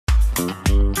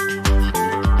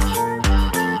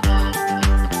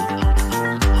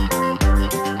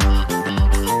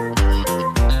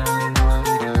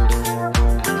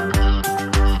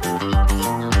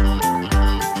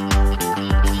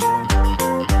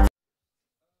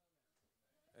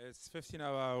It's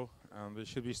 15:00 and we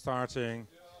should be starting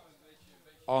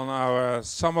on our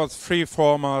somewhat free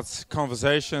format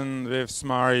conversation with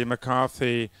Smári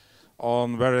McCarthy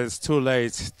on whether it's too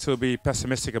late to be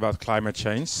pessimistic about climate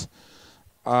change.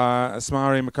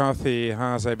 Smári McCarthy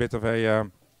has a bit of a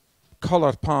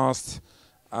colored past,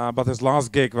 but his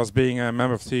last gig was being a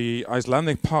member of the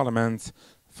Icelandic Parliament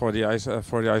for the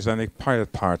Icelandic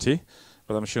Pirate Party.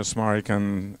 But I'm sure Smári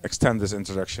can extend this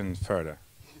introduction further.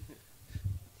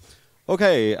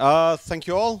 Okay, thank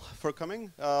you all for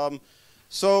coming. I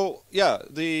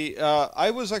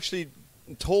was actually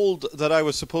told that I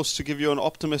was supposed to give you an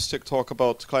optimistic talk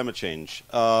about climate change.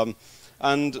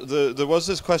 There was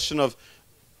this question of,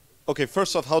 okay,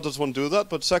 first off, how does one do that?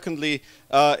 But secondly,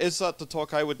 is that the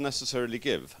talk I would necessarily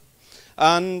give?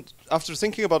 And after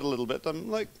thinking about it a little bit,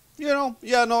 I'm like,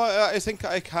 I think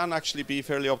I can actually be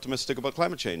fairly optimistic about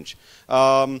climate change.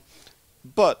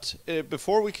 But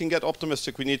before we can get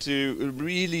optimistic, we need to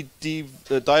really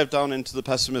dive down into the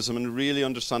pessimism and really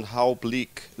understand how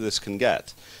bleak this can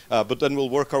get. But then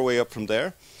we'll work our way up from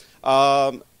there.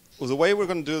 The way we're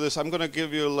going to do this, I'm going to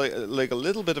give you like a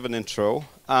little bit of an intro,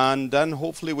 and then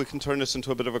hopefully we can turn this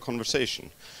into a bit of a conversation.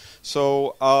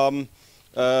 So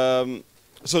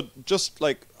just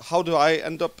like, how do I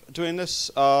end up doing this?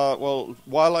 Well,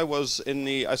 while I was in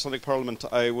the Icelandic Parliament,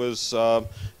 I was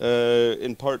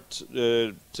in part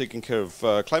taking care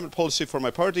of climate policy for my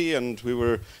party, and we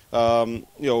were,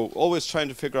 always trying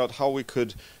to figure out how we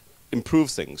could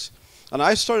improve things. And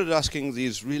I started asking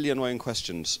these really annoying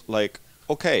questions, like,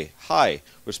 okay, hi,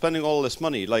 we're spending all this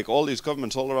money, like all these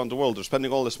governments all around the world are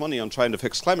spending all this money on trying to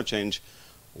fix climate change.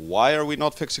 Why are we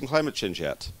not fixing climate change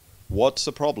yet? What's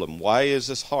the problem? Why is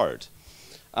this hard?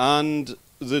 And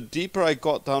the deeper I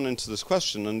got down into this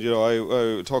question, and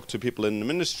I talked to people in the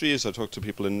ministries, I talked to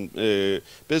people in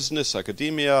business,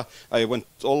 academia, I went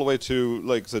all the way to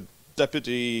like the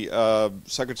Deputy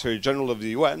Secretary General of the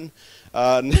UN,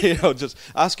 and just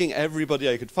asking everybody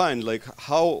I could find, like,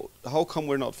 how come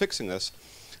we're not fixing this?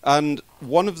 And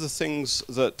one of the things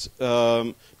that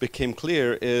became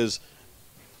clear is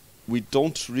we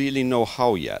don't really know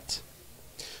how yet.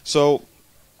 So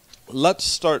let's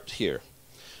start here.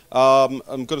 I'm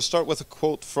going to start with a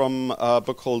quote from a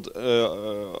book called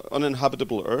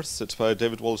Uninhabitable Earth. It's by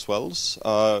David Wallace Wells.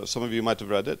 Some of you might have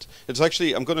read it. It's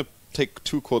actually, I'm going to take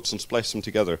two quotes and splice them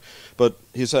together. But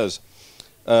he says,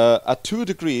 at 2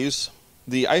 degrees,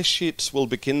 the ice sheets will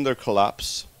begin their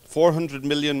collapse. 400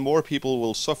 million more people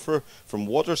will suffer from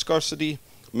water scarcity.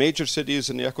 Major cities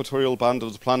in the equatorial band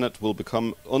of the planet will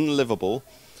become unlivable.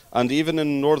 And even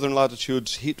in northern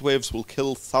latitudes, heat waves will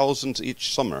kill thousands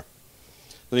each summer.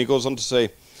 Then he goes on to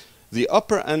say, the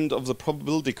upper end of the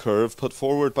probability curve put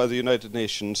forward by the United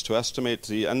Nations to estimate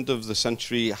the end of the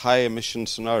century high emission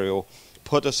scenario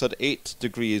put us at 8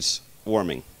 degrees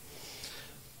warming.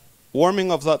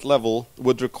 Warming of that level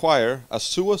would require a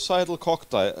suicidal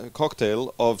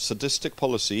cocktail of sadistic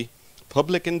policy,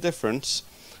 public indifference,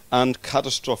 and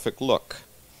catastrophic luck.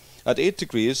 At 8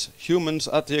 degrees, humans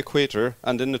at the equator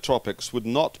and in the tropics would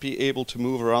not be able to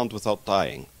move around without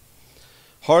dying.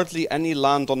 Hardly any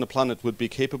land on the planet would be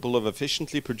capable of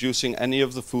efficiently producing any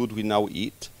of the food we now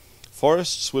eat.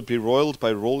 Forests would be roiled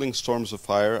by rolling storms of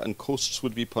fire, and coasts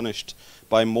would be punished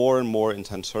by more and more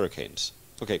intense hurricanes.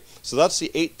 Okay, so that's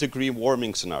the 8-degree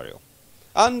warming scenario,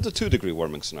 and the 2-degree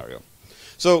warming scenario.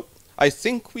 So I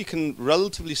think we can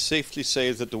relatively safely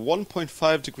say that the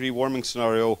 1.5-degree warming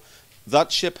scenario,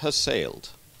 that ship has sailed,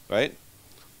 right?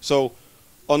 So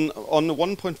on the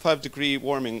 1.5-degree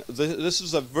warming, this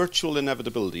is a virtual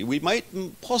inevitability. We might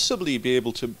possibly be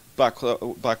able to back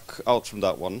out from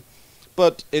that one,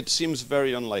 but it seems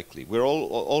very unlikely. We're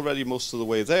already most of the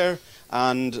way there,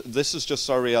 and this is just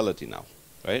our reality now,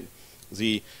 right?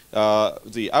 The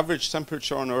average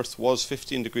temperature on Earth was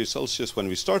 15 degrees Celsius when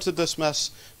we started this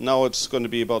mess. Now it's going to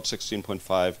be about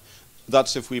 16.5.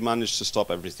 That's if we manage to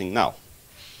stop everything now.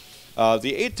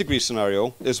 The 8-degree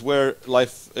scenario is where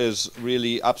life is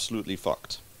really absolutely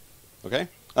fucked, okay?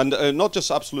 And not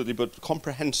just absolutely, but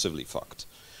comprehensively fucked.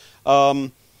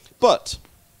 But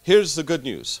here's the good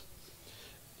news.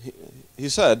 He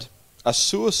said, a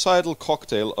suicidal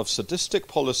cocktail of sadistic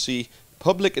policy,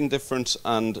 public indifference,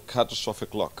 and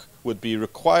catastrophic luck would be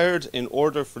required in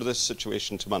order for this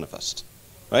situation to manifest,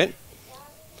 right?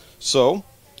 So,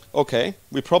 okay,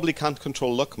 we probably can't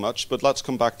control luck much, but let's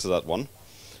come back to that one.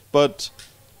 But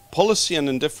policy and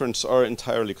indifference are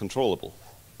entirely controllable,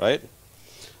 right?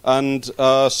 And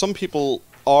some people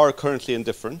are currently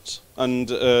indifferent, and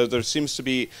there seems to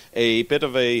be a bit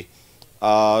of a,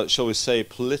 shall we say,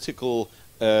 political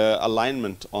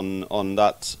alignment on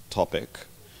that topic.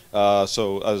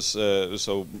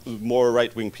 So more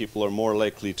right-wing people are more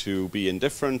likely to be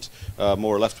indifferent,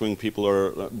 more left-wing people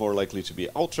are more likely to be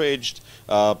outraged,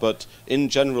 but in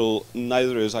general,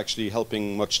 neither is actually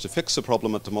helping much to fix the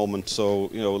problem at the moment. So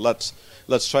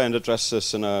let's try and address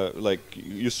this in a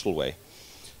useful way.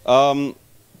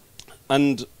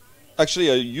 And actually,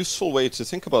 a useful way to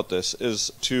think about this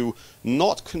is to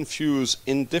not confuse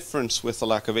indifference with a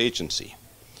lack of agency.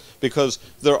 Because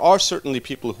there are certainly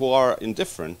people who are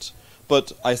indifferent,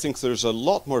 but I think there's a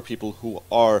lot more people who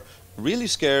are really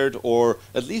scared or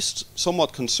at least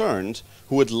somewhat concerned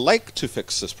who would like to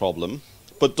fix this problem,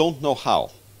 but don't know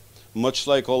how. Much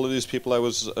like all of these people I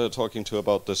was talking to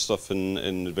about this stuff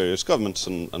in various governments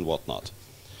and whatnot.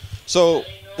 So,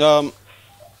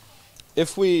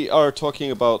 if we are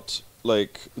talking about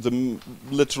the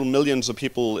literal millions of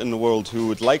people in the world who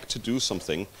would like to do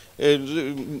something, it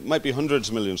might be hundreds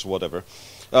of millions or whatever,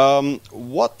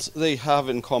 what they have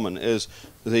in common is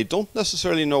they don't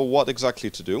necessarily know what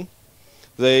exactly to do,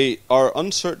 they are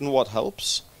uncertain what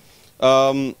helps,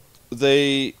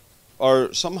 they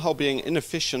are somehow being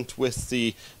inefficient with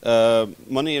the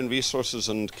money and resources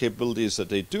and capabilities that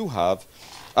they do have,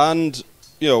 and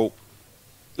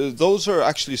those are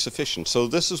actually sufficient. So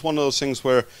this is one of those things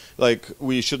where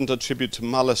we shouldn't attribute to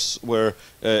malice where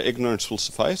ignorance will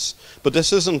suffice. But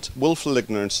this isn't willful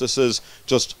ignorance. This is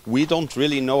just we don't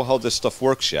really know how this stuff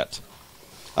works yet.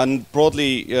 And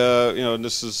broadly,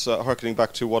 this is harkening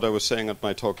back to what I was saying at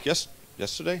my talk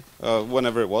yesterday,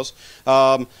 whenever it was.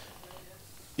 I've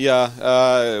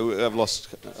lost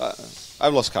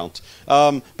count.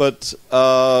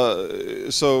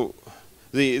 So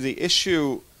the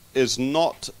issue is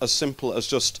not as simple as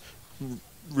just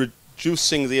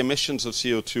reducing the emissions of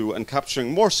CO2 and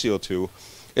capturing more CO2.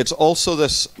 It's also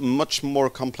this much more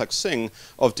complex thing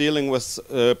of dealing with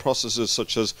processes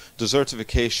such as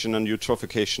desertification and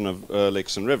eutrophication of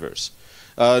lakes and rivers.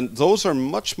 Those are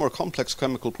much more complex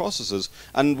chemical processes,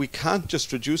 and we can't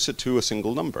just reduce it to a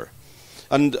single number.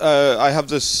 And I have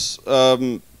this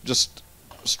just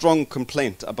strong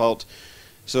complaint about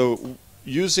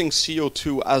using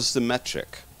CO2 as the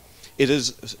metric. It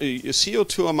is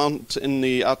CO2 amount in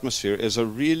the atmosphere is a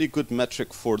really good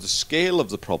metric for the scale of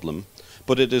the problem,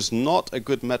 but it is not a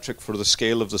good metric for the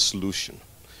scale of the solution.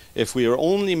 If we are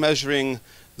only measuring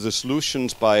the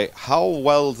solutions by how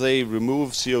well they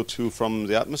remove CO2 from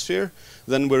the atmosphere,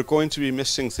 then we're going to be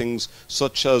missing things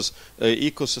such as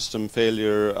ecosystem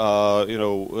failure,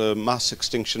 mass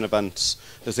extinction events,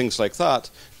 things like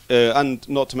that, and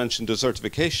not to mention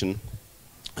desertification,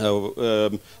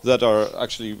 that are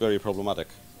actually very problematic.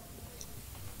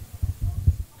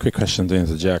 Quick question to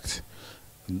interject.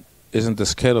 Isn't the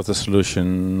scale of the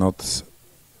solution not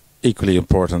equally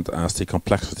important as the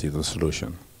complexity of the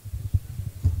solution?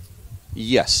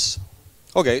 Yes.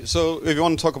 Okay, so if you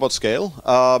want to talk about scale,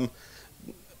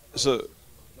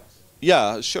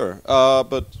 yeah, sure.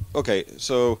 But okay,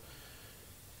 so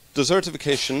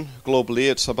desertification globally,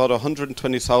 it's about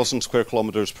 120,000 square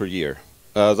kilometers per year.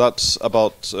 That's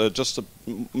about just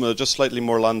slightly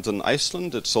more land than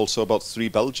Iceland. It's also about 3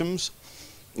 Belgiums.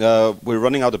 We're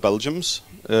running out of Belgiums.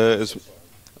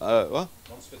 What?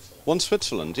 One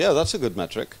Switzerland. Yeah, that's a good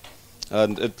metric.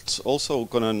 And it's also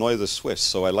going to annoy the Swiss,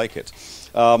 so I like it.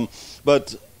 So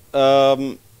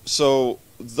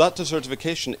that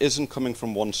desertification isn't coming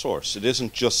from one source. It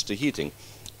isn't just the heating.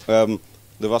 The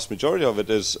vast majority of it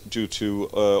is due to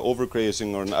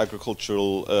overgrazing or an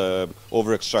agricultural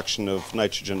over-extraction of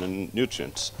nitrogen and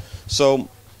nutrients. So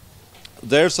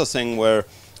there's a thing where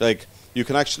you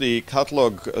can actually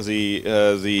catalog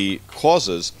the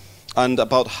causes, and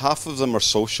about half of them are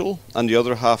social, and the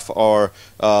other half are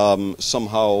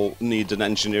somehow need an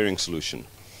engineering solution.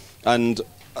 And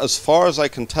as far as I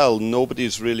can tell,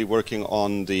 nobody's really working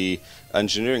on the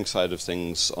engineering side of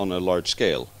things on a large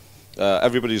scale.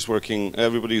 Everybody who's working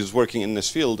in this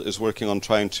field is working on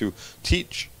trying to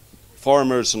teach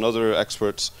farmers and other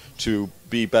experts to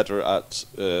be better at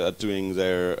doing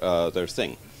their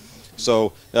thing.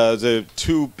 So the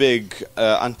 2 big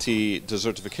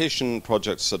anti-desertification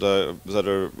projects that are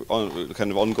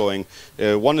kind of ongoing,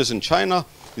 one is in China,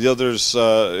 the other's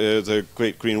the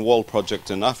Great Green Wall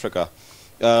project in Africa.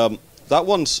 That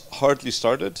one's hardly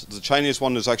started. The Chinese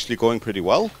one is actually going pretty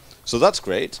well, so that's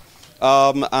great.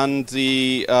 But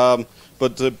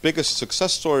the biggest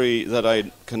success story that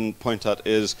I can point at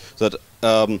is that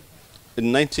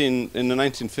in the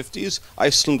 1950s,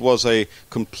 Iceland was a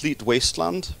complete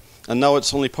wasteland, and now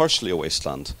it's only partially a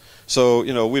wasteland. So,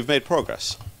 you know, we've made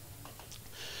progress.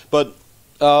 But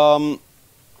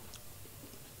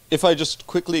if I just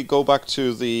quickly go back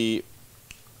to the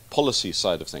policy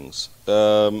side of things,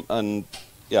 and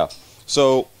yeah,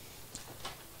 so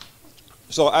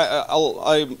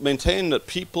I maintain that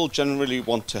people generally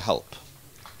want to help.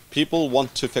 People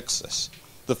want to fix this.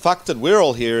 The fact that we're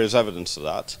all here is evidence of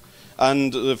that,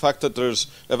 and the fact that there's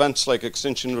events like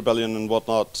Extinction Rebellion and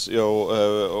whatnot, you know,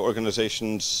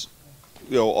 organizations,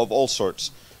 you know, of all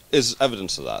sorts, is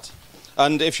evidence of that.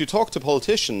 And if you talk to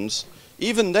politicians,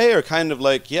 even they are kind of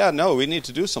like, yeah, no, we need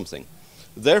to do something.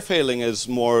 Their failing is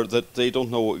more that they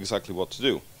don't know exactly what to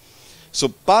do. So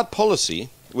bad policy,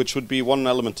 which would be one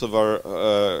element of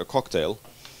our cocktail,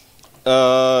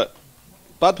 bad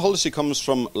policy comes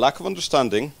from lack of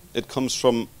understanding, it comes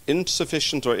from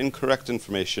insufficient or incorrect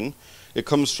information, it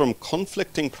comes from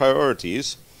conflicting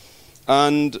priorities,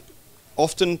 and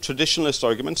often traditionalist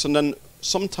arguments, and then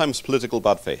sometimes political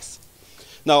bad faith.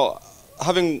 Now,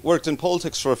 having worked in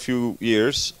politics for a few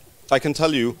years, I can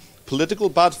tell you political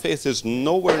bad faith is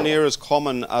nowhere near as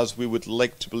common as we would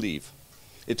like to believe.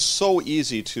 It's so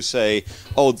easy to say,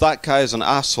 oh, that guy's an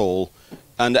asshole,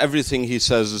 and everything he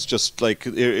says is just like,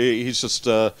 he's just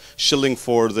shilling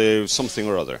for the something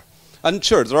or other. And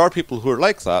sure, there are people who are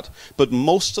like that, but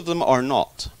most of them are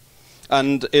not.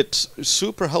 And it's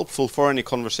super helpful for any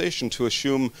conversation to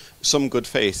assume some good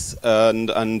faith,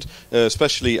 and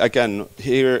especially, again,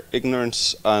 here,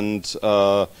 ignorance and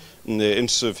the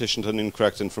insufficient and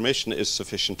incorrect information is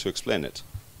sufficient to explain it.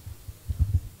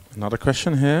 Another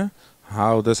question here.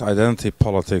 How does identity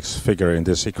politics figure in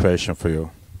this equation for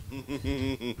you?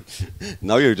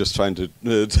 Now you're just trying to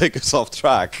take us off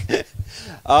track.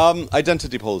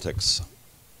 Identity politics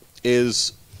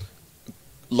is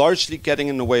largely getting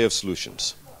in the way of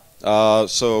solutions.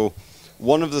 So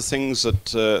one of the things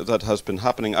that has been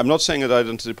happening, I'm not saying that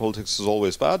identity politics is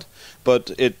always bad,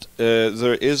 but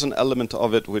there is an element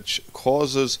of it which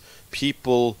causes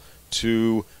people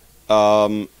to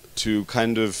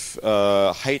kind of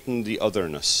heighten the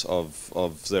otherness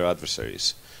of their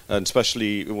adversaries, and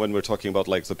especially when we're talking about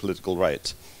like the political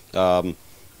right. For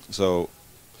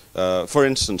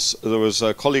instance, there was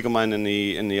a colleague of mine in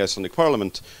the Icelandic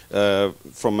Parliament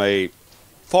from a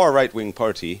far right-wing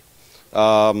party,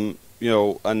 you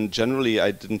know, and generally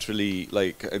I didn't really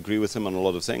like agree with him on a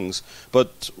lot of things.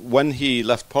 But when he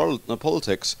left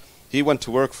politics, he went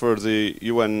to work for the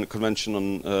UN Convention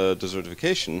on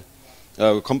Desertification,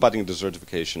 combating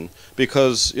desertification,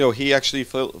 because, you know, he actually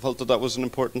felt that that was an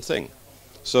important thing.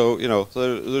 So, you know,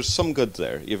 there's some good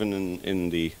there, even in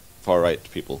the far right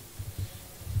people.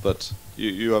 But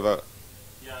you have a...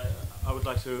 Yeah, I would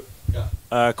like to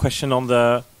question on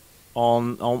the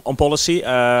on policy.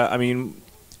 I mean,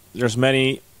 there's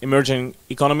many emerging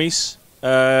economies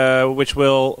which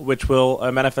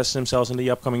will manifest themselves in the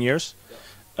upcoming years.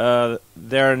 Yeah.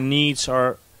 Their needs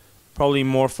are probably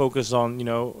more focused on, you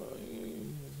know,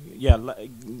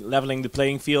 leveling the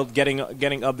playing field,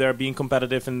 getting up there, being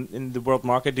competitive in the world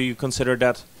market. Do you consider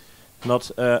that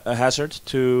not a hazard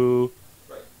to?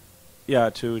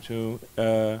 Yeah,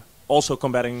 to also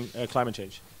combating climate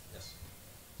change. Yes.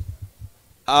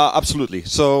 Absolutely.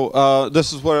 So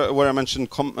this is where I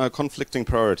mentioned conflicting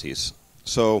priorities.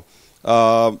 So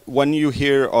when you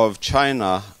hear of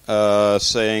China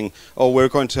saying, "Oh, we're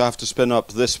going to have to spin up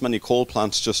this many coal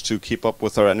plants just to keep up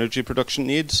with our energy production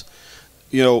needs,"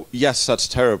 you know, yes, that's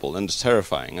terrible and it's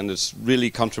terrifying and it's really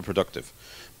counterproductive.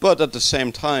 But at the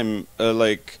same time,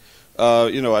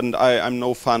 you know, and I'm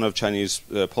no fan of Chinese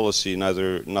policy,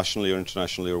 neither nationally or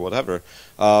internationally or whatever,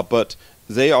 but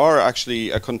they are actually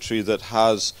a country that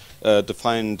has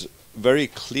defined very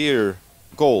clear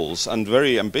goals and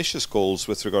very ambitious goals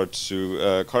with regard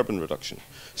to carbon reduction.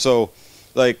 So,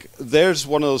 like, there's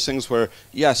one of those things where,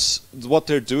 yes, what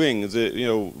they're doing, you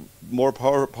know, more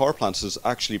power plants is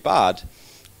actually bad,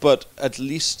 but at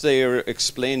least they're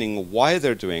explaining why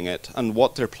they're doing it and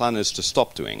what their plan is to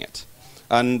stop doing it.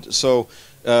 And so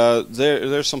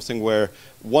there's something where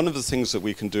one of the things that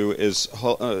we can do is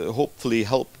hopefully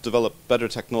help develop better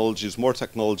technologies, more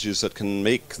technologies that can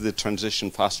make the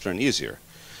transition faster and easier.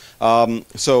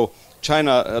 So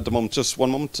China at the moment, just one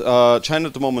moment, China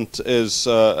at the moment has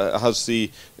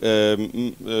the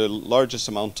largest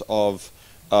amount of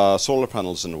solar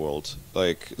panels in the world.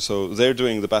 Like, so they're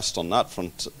doing the best on that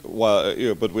front. While,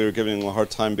 but we're giving them a hard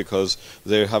time because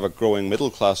they have a growing middle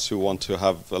class who want to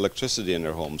have electricity in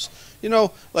their homes.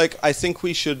 Like, I think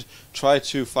we should try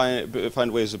to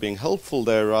find ways of being helpful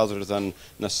there rather than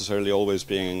necessarily always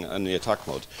being in the attack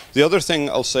mode. The other thing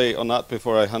I'll say on that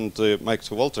before I hand the mic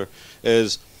to Walter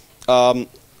is,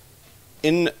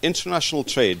 in international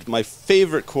trade, my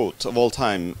favorite quote of all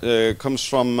time comes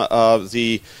from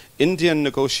the Indian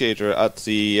negotiator at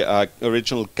the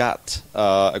original GATT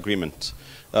agreement,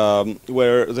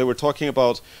 where they were talking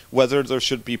about whether there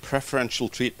should be preferential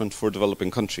treatment for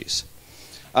developing countries.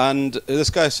 And this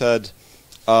guy said,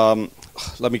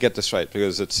 let me get this right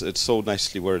because it's so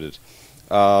nicely worded.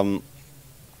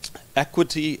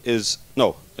 Equality is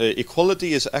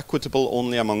equitable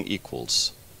only among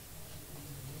equals.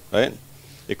 Right?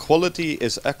 Equality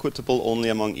is equitable only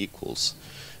among equals.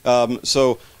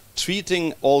 So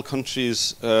treating all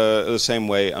countries the same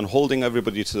way and holding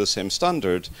everybody to the same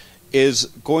standard is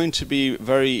going to be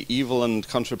very evil and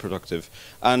counterproductive.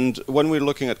 And when we're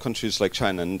looking at countries like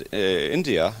China and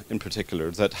India in particular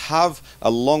that have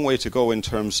a long way to go in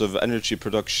terms of energy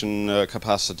production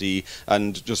capacity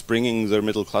and just bringing their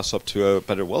middle class up to a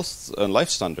better wealth and life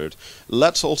standard,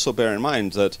 let's also bear in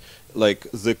mind that like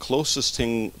the closest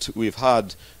thing we've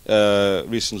had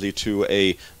recently to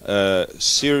a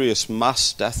serious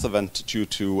mass death event due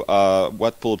to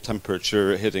wet bulb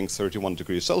temperature hitting 31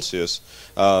 degrees Celsius,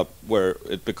 where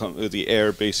the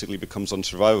air basically becomes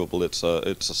unsurvivable. It's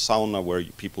a sauna where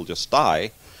people just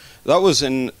die. That was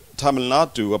in Tamil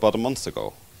Nadu about a month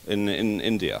ago in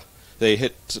India. They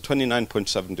hit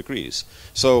 29.7 degrees.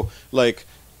 So, like,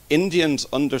 Indians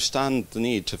understand the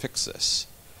need to fix this.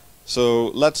 So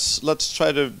let's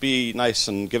try to be nice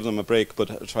and give them a break,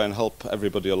 but try and help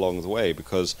everybody along the way,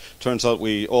 because it turns out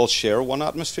we all share one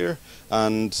atmosphere,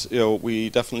 and we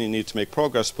definitely need to make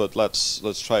progress. But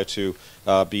let's try to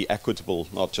be equitable,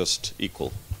 not just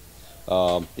equal.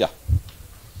 Yeah.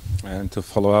 And to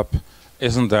follow up,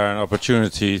 isn't there an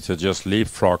opportunity to just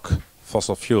leapfrog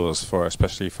fossil fuels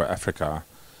especially for Africa,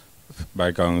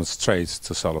 by going straight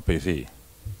to solar PV?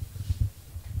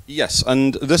 Yes,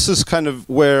 and this is kind of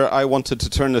where I wanted to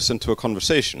turn this into a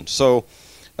conversation. So,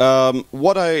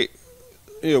 what I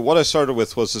started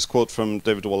with was this quote from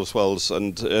David Wallace Wells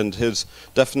and his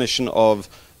definition of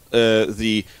let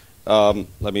me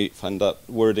find that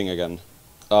wording again.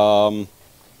 The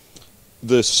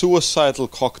suicidal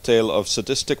cocktail of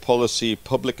sadistic policy,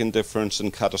 public indifference,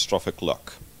 and catastrophic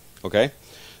luck. Okay,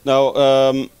 now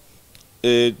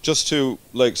just to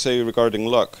say regarding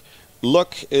luck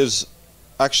is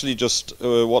actually just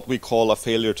what we call a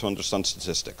failure to understand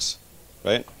statistics,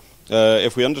 right?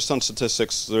 If we understand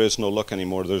statistics, there is no luck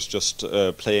anymore. There's just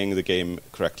playing the game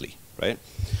correctly, right?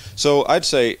 So I'd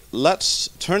say let's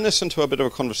turn this into a bit of a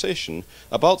conversation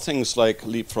about things like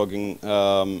leapfrogging,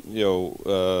 the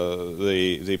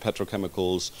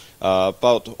petrochemicals,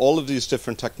 about all of these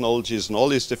different technologies and all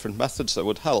these different methods that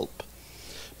would help.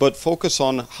 But focus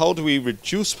on how do we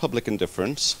reduce public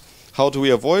indifference, how do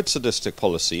we avoid sadistic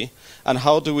policy, and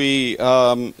how do we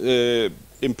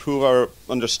improve our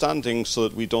understanding so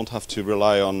that we don't have to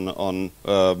rely on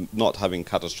not having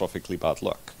catastrophically bad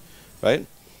luck, right?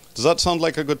 Does that sound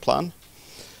like a good plan?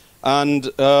 And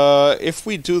if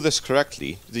we do this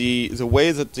correctly, the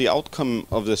way that the outcome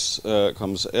of this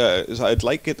comes is I'd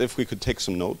like it if we could take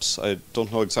some notes. I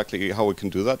don't know exactly how we can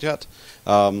do that yet.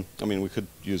 I mean, we could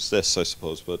use this, I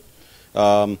suppose, but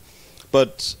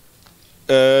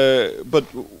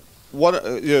what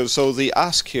so the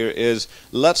ask here is,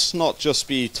 let's not just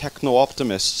be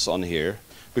techno-optimists on here,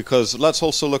 because let's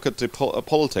also look at the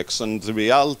politics and the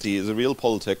reality, the real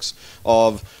politics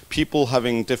of people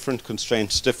having different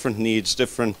constraints, different needs,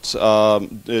 different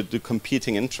the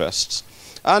competing interests.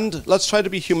 And let's try to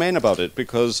be humane about it,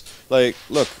 because, like,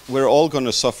 look, we're all going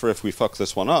to suffer if we fuck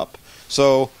this one up.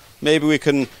 So maybe we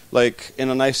can, like, in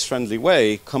a nice, friendly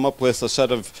way, come up with a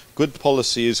set of good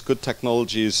policies, good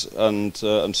technologies, and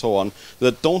so on,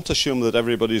 that don't assume that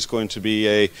everybody's going to be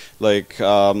a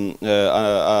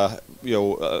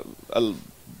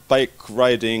bike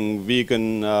riding,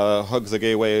 vegan, hug the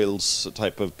gay whales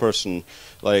type of person.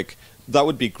 Like, that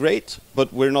would be great,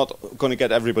 but we're not going to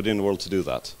get everybody in the world to do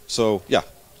that. So, yeah.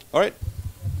 All right.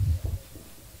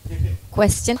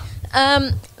 Question.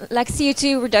 Like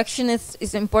CO2 reduction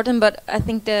is important, but I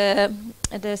think the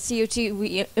CO2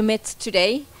 we emit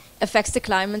today affects the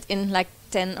climate in like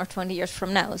 10 or 20 years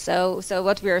from now. So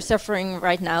what we are suffering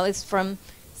right now is from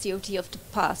CO2 of the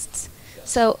past.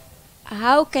 So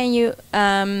how can you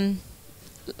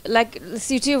like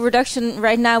CO2 reduction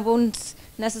right now won't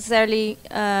necessarily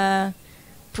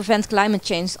prevent climate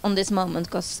change on this moment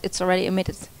because it's already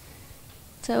emitted.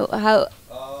 So how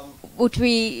would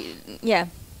we? Yeah,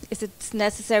 is it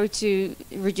necessary to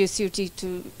reduce CO2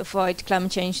 to avoid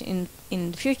climate change in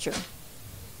the future?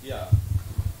 Yeah.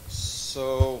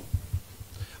 So.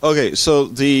 Okay, so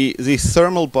the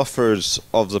thermal buffers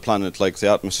of the planet, like the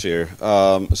atmosphere,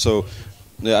 and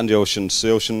the oceans.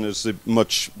 The ocean is a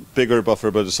much bigger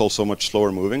buffer, but it's also much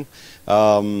slower moving.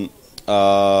 So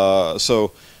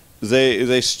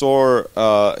they store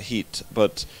heat,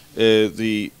 but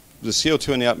the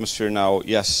CO2 in the atmosphere now,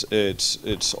 yes,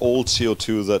 it's old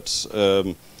CO2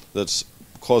 that's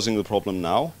causing the problem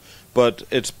now, but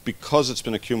it's because it's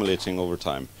been accumulating over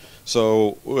time.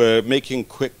 So making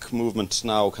quick movements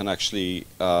now can actually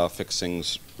fix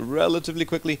things relatively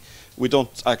quickly. We don't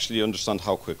actually understand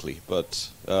how quickly, but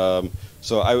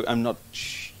so I'm not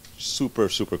super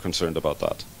concerned about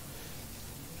that.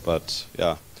 But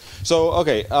yeah, so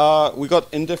okay, we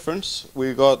got indifference.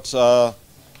 We got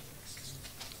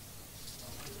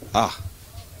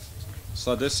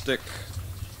sadistic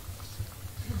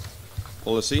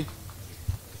policy,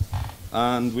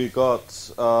 and we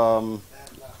got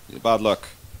bad luck,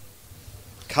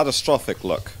 catastrophic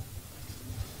luck.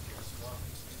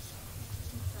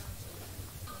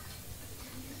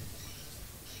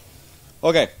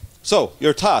 Okay, so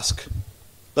your task.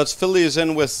 Let's fill these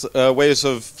in with ways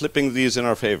of flipping these in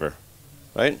our favor,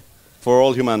 right? For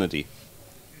all humanity.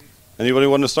 Anybody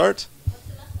want to start?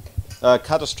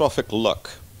 Catastrophic luck.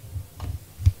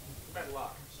 Bad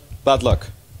luck. Bad luck.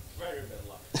 Very bad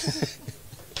luck.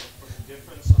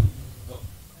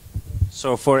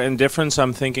 So for indifference,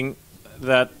 I'm thinking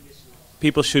that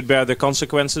people should bear the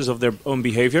consequences of their own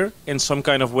behavior in some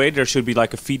kind of way. There should be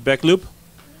like a feedback loop,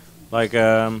 like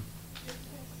carbon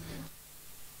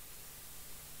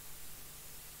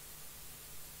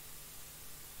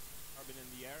in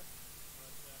the air.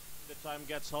 But the time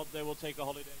gets hot, they will take a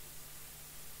holiday.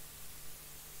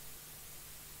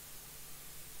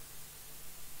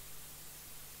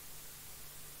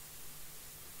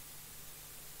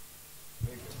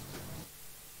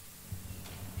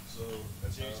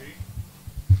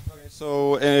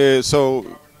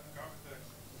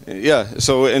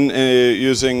 So in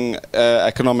using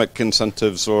economic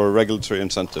incentives or regulatory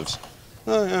incentives.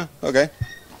 Oh yeah, okay.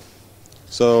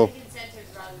 So incentives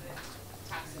rather than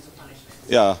taxes or punishments.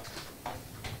 yeah.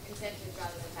 Incentives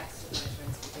rather than taxes or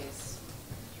punishments because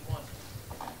you want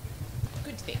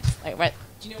good things. Like, right?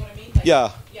 Do you know what I mean? Like,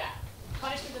 Yeah. Yeah.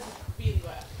 Punishment doesn't really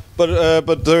work.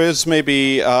 But there is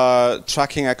maybe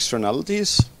tracking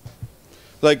externalities.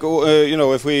 Like you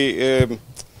know, if we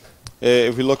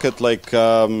look at like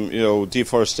you know,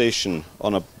 deforestation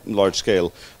on a large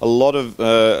scale, a lot of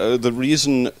the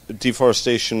reason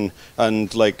deforestation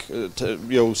and like you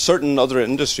know, certain other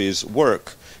industries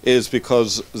work is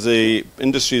because the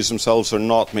industries themselves are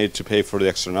not made to pay for the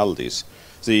externalities.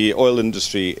 The oil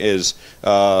industry is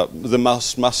the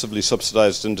massively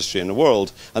subsidized industry in the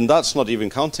world, and that's not even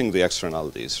counting the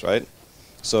externalities, right?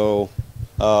 So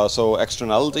so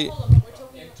externality.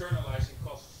 Internalizing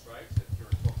costs, right? That you're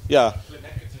talking Yeah. the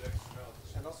negative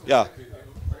externalities.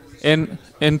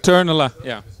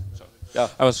 Yeah. Yeah.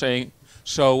 I was saying,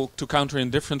 so to counter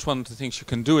indifference, one of the things you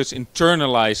can do is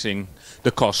internalizing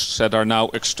the costs that are now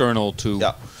external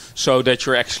to, so that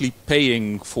you're actually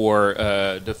paying for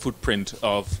the footprint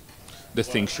of the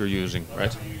things you're using,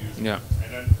 right? Yeah.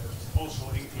 And then also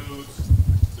include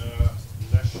the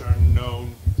lesser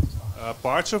known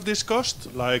parts of this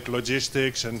cost, like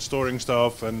logistics and storing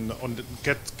stuff, and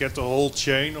get the whole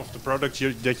chain of the product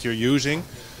that you're using,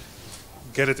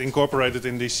 get it incorporated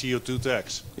in this CO2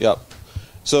 tax. Yeah.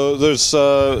 So there's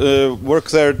work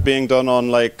there being done on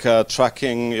like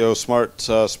tracking, you know, smart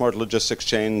logistics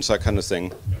chains, that kind of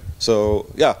thing. So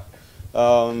yeah,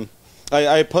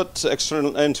 I put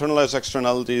internalized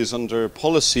externalities under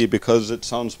policy because it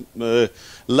sounds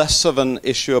less of an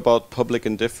issue about public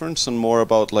indifference and more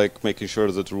about like making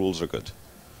sure that the rules are good.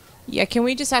 Yeah, can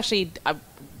we just actually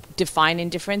define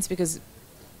indifference? Because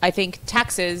I think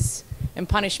taxes and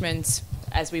punishments,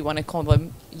 as we want to call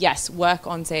them, yes, work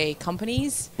on, say,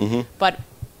 companies, but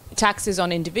taxes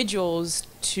on individuals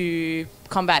to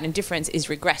combat indifference is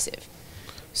regressive.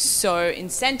 So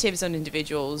incentives on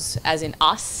individuals, as in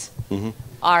us,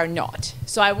 are not.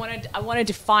 So I want to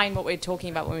define what we're talking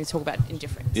about when we talk about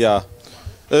indifference. Yeah.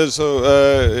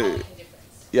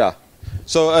 Yeah.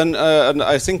 So and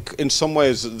I think in some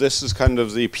ways this is kind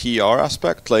of the PR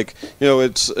aspect. Like, you know,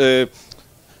 it's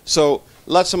so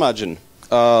let's imagine.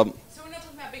 So we're not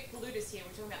talking about big polluters here.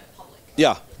 We're talking about the public.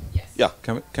 Yeah. Yes. Yeah.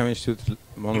 Can we shoot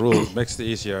one rule? It makes it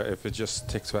easier if it just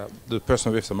takes the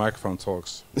person with the microphone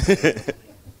talks.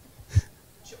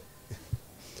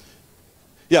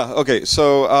 Yeah. Okay.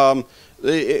 So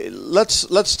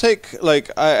let's take like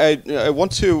I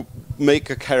want to make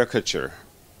a caricature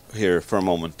here for a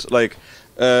moment. Like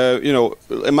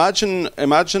imagine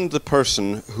the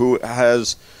person who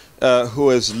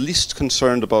is least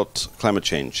concerned about climate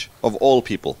change of all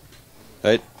people,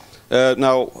 right?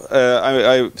 Now,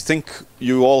 I think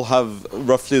you all have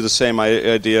roughly the same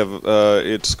idea of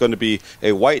it's going to be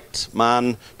a white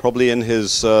man, probably in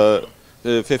his 50s,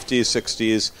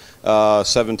 60s,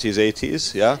 70s,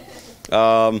 80s. Yeah,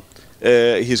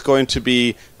 he's going to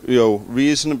be,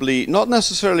 reasonably, not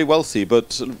necessarily wealthy,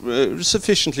 but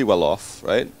sufficiently well off,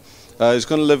 right? He's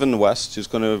going to live in the West. He's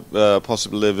going to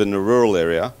possibly live in a rural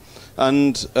area,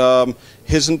 and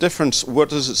his indifference. Where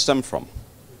does it stem from?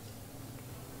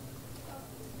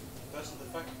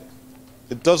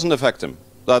 It doesn't affect him.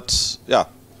 That's, yeah.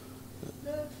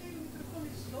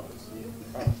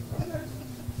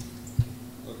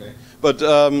 Okay. But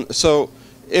so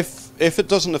if it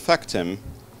doesn't affect him,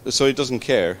 so he doesn't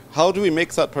care, how do we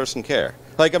make that person care?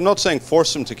 Like, I'm not saying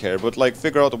force him to care, but like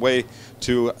figure out a way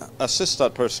to assist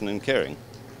that person in caring.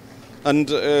 And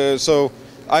so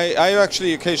I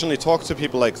actually occasionally talk to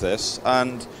people like this,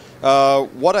 and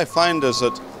what I find is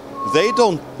that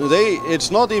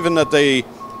it's not even that they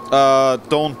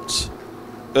don't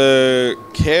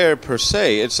care per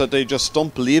se. It's that they just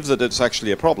don't believe that it's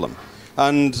actually a problem.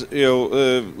 And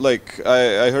like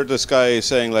I heard this guy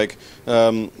saying, like,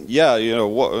 even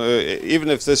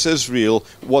if this is real,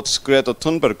 what's Greta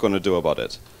Thunberg going to do about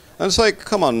it? And it's like,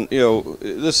 come on,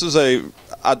 this is a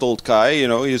adult guy.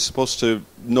 He's supposed to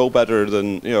know better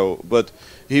than but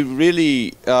he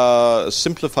really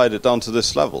simplified it down to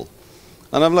this level.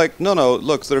 And I'm like, no,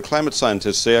 look, they're climate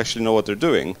scientists. They actually know what they're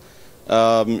doing.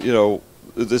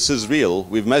 This is real.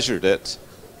 We've measured it.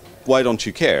 Why don't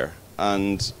you care?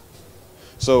 And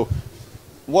so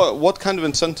what kind of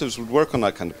incentives would work on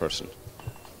that kind of person?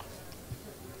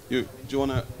 Do you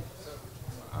want to...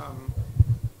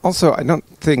 Also, I don't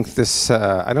think this,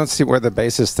 I don't see where the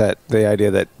basis that the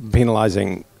idea that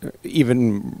penalizing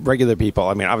even regular people,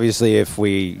 I mean, obviously if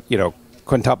we,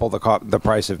 quintuple the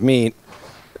price of meat,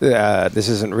 this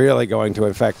isn't really going to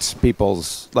affect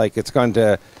people's, like, it's going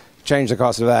to change the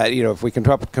cost of that. If we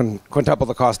quintuple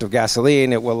the cost of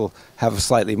gasoline, it will have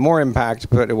slightly more impact,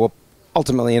 but it will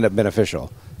ultimately end up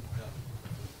beneficial.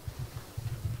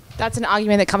 That's an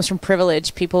argument that comes from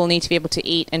privilege. People need to be able to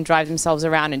eat and drive themselves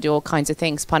around and do all kinds of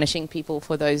things. Punishing people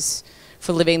for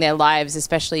living their lives,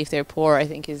 especially if they're poor, I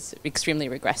think is extremely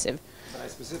regressive. But I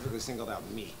specifically singled out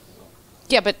meat.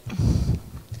 Yeah, but...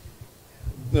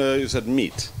 you said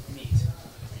meat. Meat.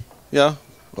 Yeah,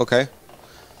 okay.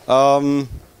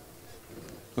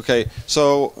 Okay,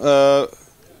 so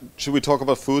should we talk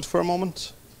about food for a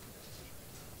moment?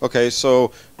 Okay,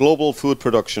 so global food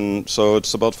production, so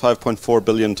it's about 5.4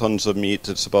 billion tons of meat,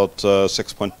 it's about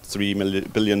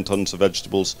 6.3 billion tons of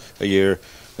vegetables a year,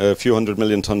 a few 100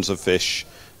 million tons of fish,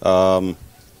 and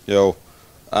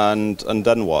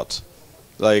then what?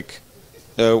 Like,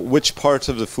 which part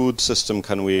of the food system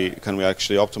can we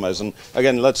actually optimize? And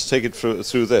again, let's take it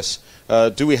through this.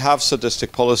 Do we have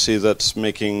sadistic policy that's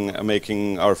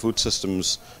making our food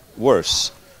systems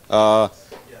worse? Yes.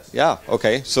 Yeah.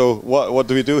 Okay. So what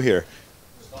do we do here?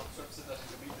 Stop subsidizing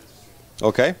the meat industry.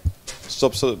 Okay.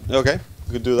 Okay.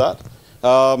 We could do that.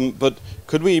 But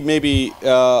could we maybe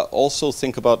also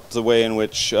think about the way in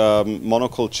which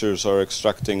monocultures are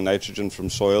extracting nitrogen from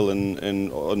soil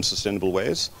in unsustainable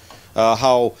ways?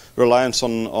 How reliance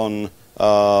on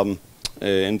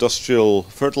industrial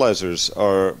fertilizers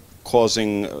are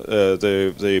causing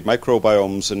the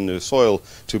microbiomes in the soil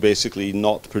to basically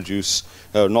not produce,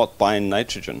 not bind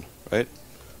nitrogen, right?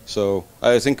 So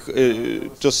I think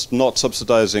just not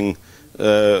subsidizing,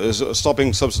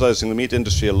 stopping subsidizing the meat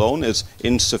industry alone is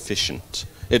insufficient.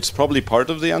 It's probably part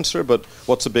of the answer, but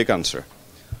what's a big answer?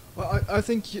 Well, I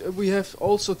think we have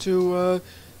also to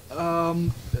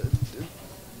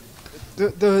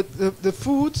the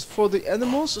food for the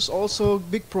animals is also a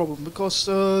big problem, because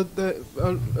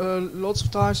lots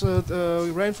of times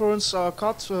the rainforests are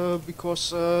cut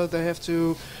because they have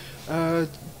to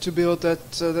build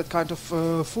that kind of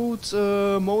food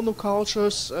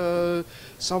monocultures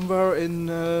somewhere in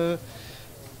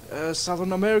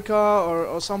Southern America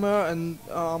or somewhere, and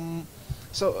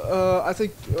so I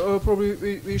think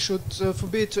probably we should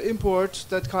forbid to import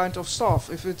that kind of stuff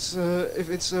if it's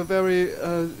a very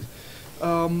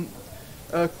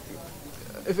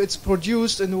if it's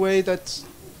produced in a way that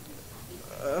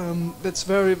that's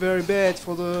very, very bad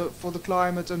for the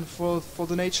climate and for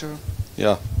the nature.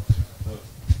 Yeah.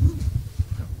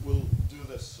 We'll do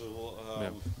this. So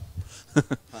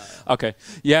Okay.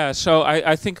 Yeah. So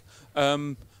I think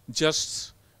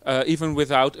Just even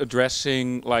without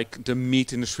addressing like the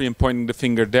meat industry and pointing the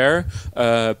finger there,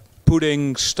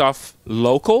 putting stuff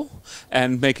local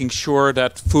and making sure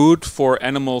that food for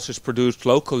animals is produced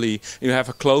locally. You have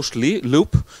a closed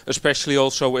loop, especially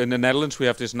also in the Netherlands. We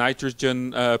have this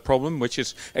nitrogen problem, which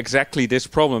is exactly this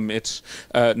problem. It's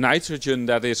nitrogen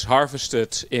that is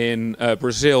harvested in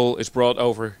Brazil is brought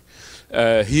over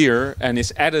here and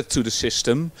is added to the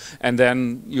system, and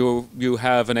then you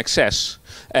have an excess.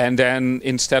 And then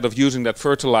instead of using that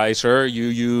fertilizer, you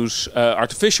use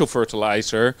artificial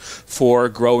fertilizer for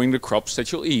growing the crops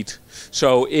that you'll eat.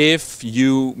 So if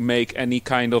you make any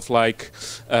kind of like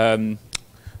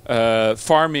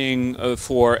farming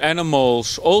for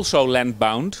animals also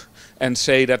land-bound, and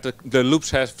say that the loops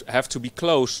have to be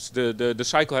closed, the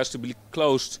cycle has to be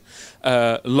closed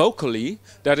locally,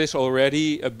 that is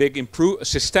already a big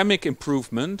systemic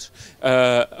improvement,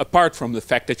 apart from the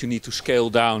fact that you need to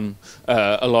scale down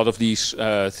a lot of these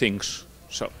things.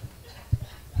 So,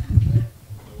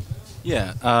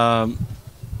 yeah,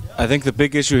 I think the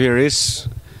big issue here is,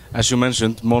 as you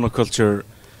mentioned, monoculture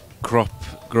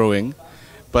crop growing,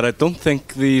 but I don't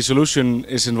think the solution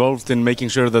is involved in making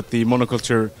sure that the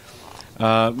monoculture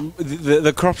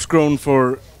the crops grown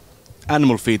for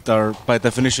animal feed are by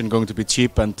definition going to be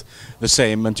cheap and the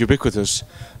same and ubiquitous.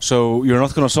 So you're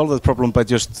not going to solve that problem by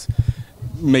just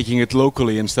making it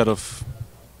locally instead of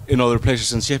in other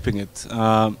places and shipping it.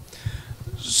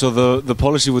 So the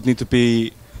policy would need to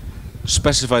be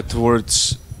specified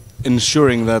towards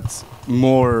ensuring that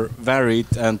more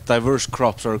varied and diverse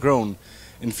crops are grown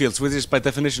in fields, which is by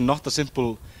definition not a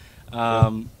simple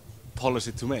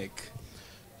policy to make.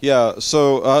 Yeah,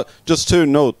 so just to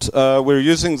note, we're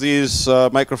using these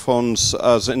microphones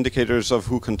as indicators of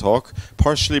who can talk,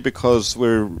 partially because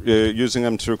we're using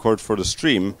them to record for the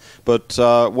stream, but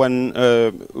when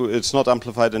it's not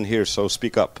amplified in here, so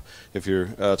speak up if you're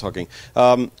talking.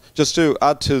 Just to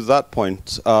add to that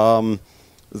point,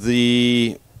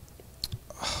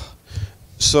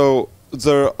 so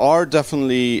there are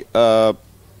definitely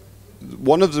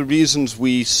one of the reasons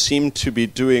we seem to be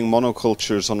doing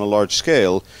monocultures on a large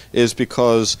scale is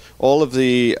because all of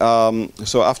the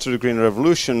so after the Green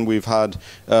Revolution we've had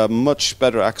much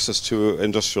better access to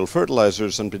industrial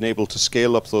fertilizers and been able to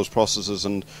scale up those processes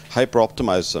and hyper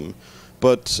optimize them.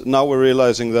 But now we're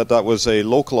realizing that that was a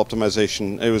local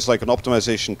optimization. It was like an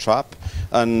optimization trap,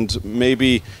 and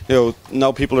maybe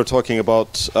now people are talking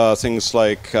about things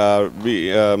like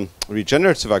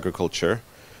regenerative agriculture,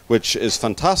 which is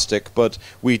fantastic, but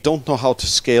we don't know how to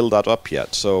scale that up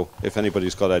yet. So if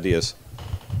anybody's got ideas.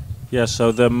 Yeah,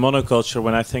 so the monoculture,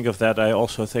 when I think of that, I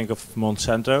also think of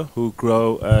Monsanto, who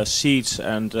grow seeds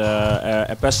and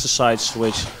pesticides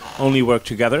which only work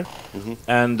together. Mm-hmm.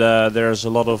 And there's a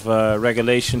lot of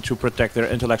regulation to protect their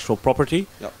intellectual property.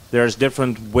 Yep. There's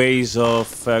different ways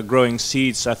of growing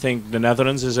seeds. I think the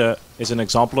Netherlands is an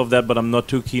example of that, but I'm not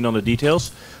too keen on the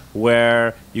details,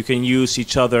 where you can use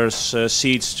each other's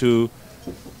seeds to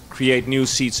create new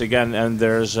seeds again, and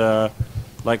there's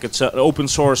it's an open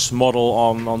source model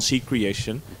on seed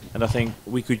creation, and I think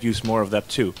we could use more of that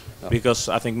too, because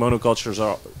I think monocultures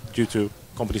are due to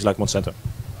companies like Monsanto.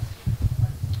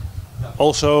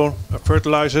 Also,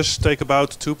 fertilizers take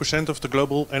about 2% of the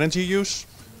global energy use.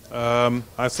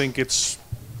 I think it's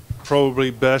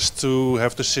probably best to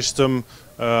have the system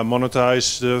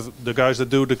monetize the guys that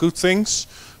do the good things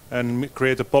and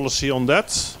create a policy on that.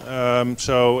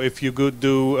 So if you could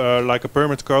do like a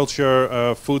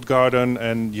permaculture food garden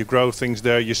and you grow things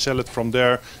there, you sell it from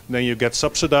there, then you get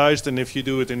subsidized. And if you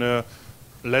do it in a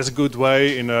less good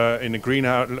way, in a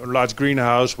greenhouse, large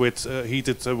greenhouse with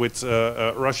heated with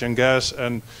Russian gas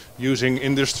and using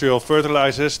industrial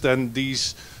fertilizers, then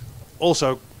these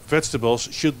also vegetables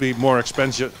should be more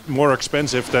expensive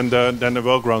than the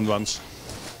well-grown ones.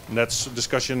 And that's a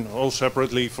discussion all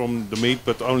separately from the meat,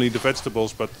 but only the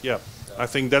vegetables. But yeah, I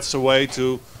think that's a way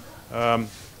to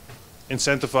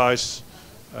incentivize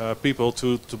people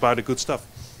to buy the good stuff.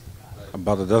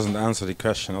 But it doesn't answer the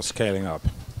question of scaling up.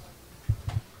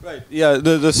 Right. Yeah,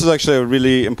 this is actually a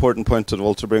really important point that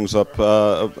Walter brings up.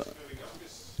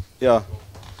 Yeah.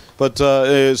 But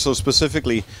so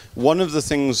specifically, one of the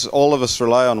things all of us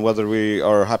rely on, whether we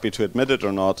are happy to admit it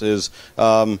or not, is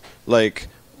like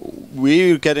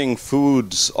we're getting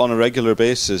foods on a regular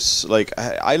basis. Like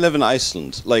I live in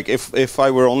Iceland. Like if I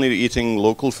were only eating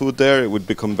local food there, it would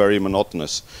become very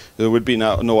monotonous. There would be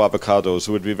no avocados.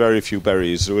 There would be very few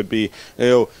berries. There would be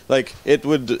like it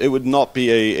would not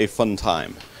be a fun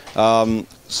time.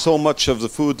 so much of the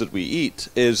food that we eat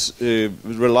is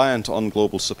reliant on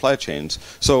global supply chains.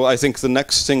 So I think the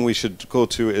next thing we should go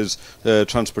to is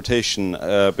transportation,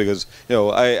 because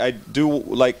I do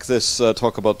like this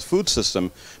talk about the food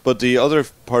system, but the other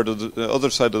part of the other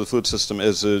side of the food system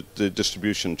is the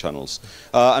distribution channels.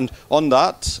 And on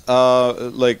that,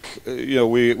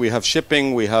 we have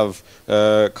shipping, we have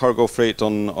cargo freight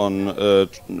on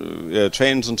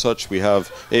trains and such. We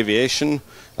have aviation.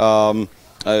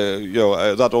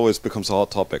 That always becomes a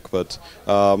hot topic, but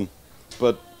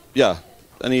yeah.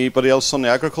 Anybody else on the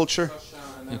agriculture?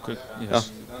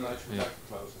 Yes.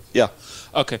 Yeah.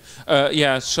 Okay.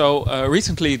 So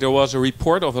recently there was a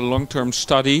report of a long-term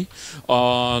study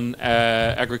on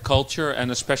agriculture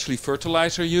and especially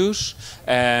fertilizer use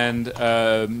and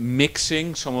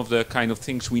mixing some of the kind of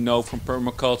things we know from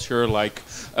permaculture, like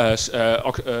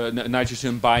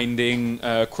nitrogen binding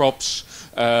crops,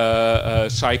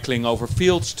 cycling over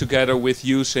fields together with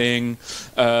using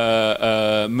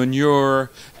manure,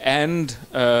 and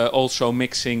also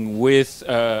mixing with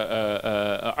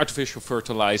artificial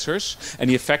fertilizers. And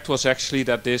the effect was actually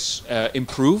that this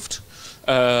improved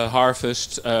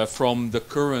harvest from the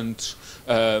current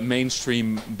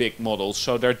mainstream big models.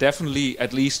 So there are definitely,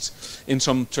 at least in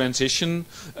some transition,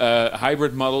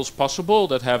 hybrid models possible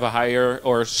that have a higher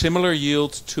or similar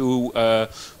yield to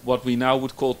what we now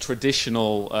would call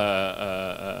traditional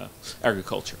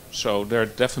agriculture. So there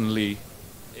definitely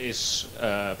is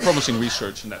promising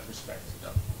research in that respect.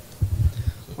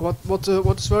 What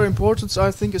is very important, I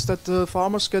think, is that the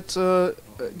farmers get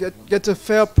a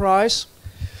fair price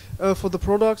for the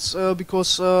products,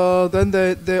 because then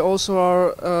they also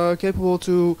are capable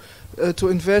to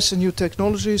invest in new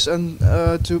technologies and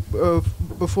to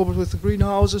perform with the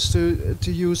greenhouses,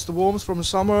 to use the warmth from the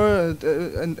summer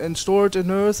and store it in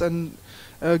earth and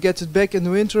get it back in the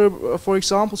winter, for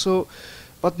example. So.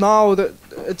 But now that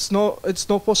it's not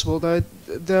possible.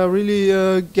 They're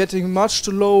really getting much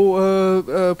too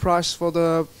low price for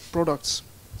the products.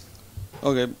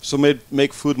 Okay, so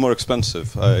make food more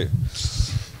expensive. I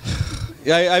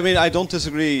mean I don't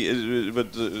disagree,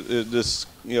 but this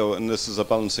and this is a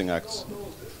balancing act.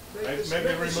 Maybe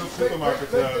remove supermarket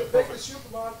profits.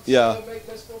 Yeah.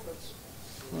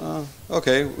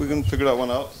 Okay, we can figure that one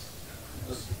out.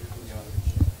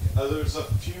 There's a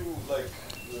few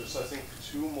there's I think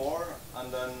 2 more, and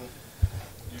then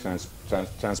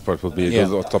transport would be a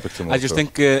good topic to move. I just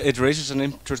think it raises an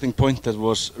interesting point that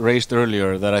was raised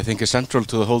earlier that I think is central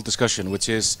to the whole discussion, which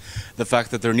is the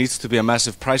fact that there needs to be a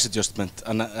massive price adjustment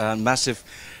and a massive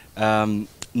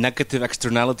negative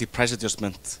externality price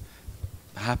adjustment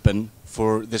happen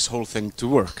for this whole thing to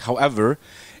work. However,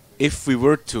 if we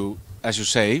were to, as you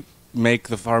say, make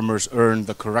the farmers earn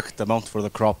the correct amount for the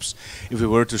crops, if we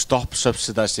were to stop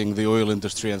subsidizing the oil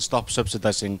industry and stop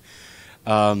subsidizing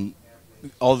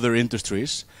other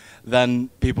industries, then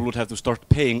people would have to start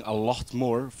paying a lot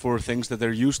more for things that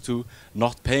they're used to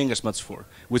not paying as much for,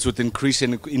 which would increase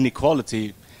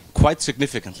inequality quite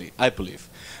significantly, I believe.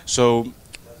 So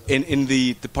in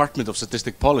the Department of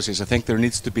Statistic Policies, I think there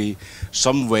needs to be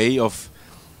some way of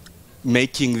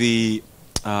making the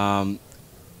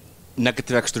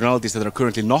negative externalities that are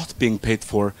currently not being paid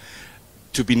for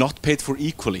to be not paid for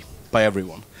equally by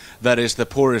everyone. That is, the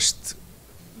poorest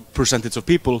percentage of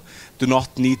people do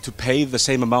not need to pay the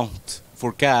same amount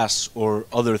for gas or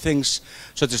other things,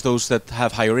 such as those that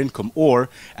have higher income, or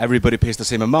everybody pays the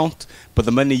same amount, but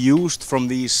the money used from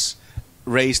these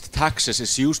raised taxes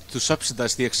is used to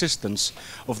subsidize the existence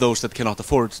of those that cannot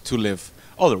afford to live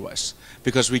otherwise,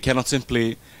 because we cannot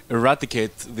simply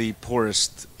eradicate the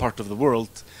poorest part of the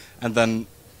world and then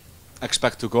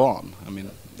expect to go on. I mean,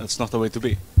 that's not the way to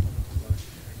be.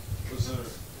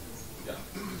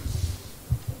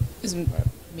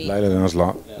 Leiden en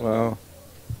Oslo. Well,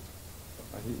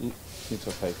 it's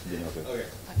okay to be noted.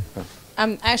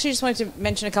 I actually just wanted to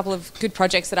mention a couple of good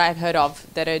projects that I've heard of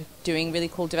that are doing really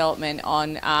cool development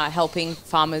on helping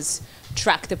farmers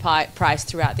track the price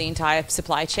throughout the entire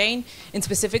supply chain, and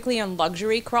specifically on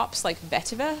luxury crops like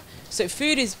vetiver. So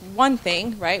food is one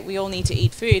thing, right? We all need to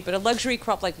eat food, but a luxury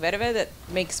crop like vetiver that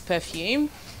makes perfume,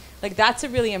 like that's a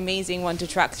really amazing one to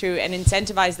track through and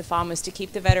incentivize the farmers to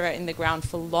keep the vetiver in the ground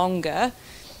for longer,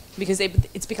 because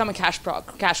it's become a cash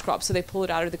crop, so they pull it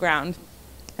out of the ground.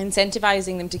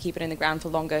 Incentivizing them to keep it in the ground for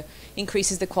longer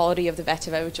increases the quality of the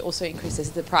vetiver, which also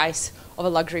increases the price of a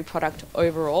luxury product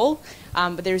overall.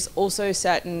 But there's also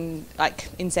certain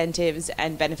incentives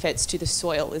and benefits to the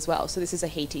soil as well. So this is a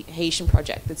Haitian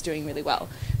project that's doing really well.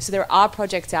 So there are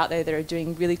projects out there that are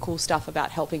doing really cool stuff about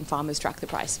helping farmers track the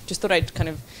price. Just thought I'd kind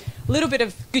of a little bit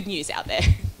of good news out there.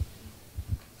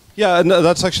 Yeah, and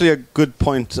that's actually a good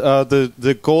point.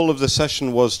 The goal of the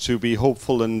session was to be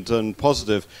hopeful and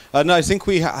positive, and I think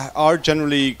we are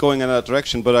generally going in that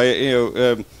direction. But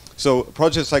so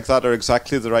projects like that are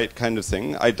exactly the right kind of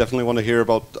thing. I definitely want to hear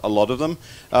about a lot of them.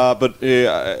 But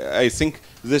I think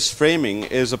this framing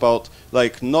is about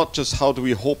like not just how do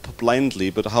we hope blindly,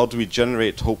 but how do we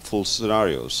generate hopeful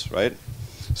scenarios, right?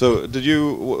 So did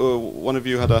you? One of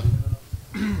you had a.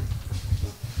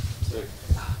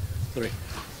 Sorry.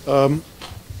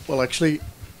 Well, actually,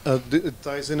 it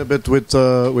ties in a bit with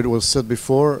what was said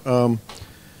before.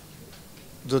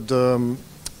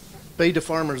 Pay the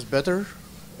farmers better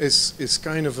is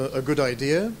kind of a good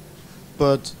idea,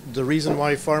 but the reason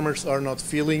why farmers are not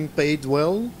feeling paid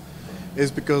well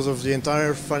is because of the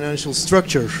entire financial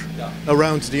structure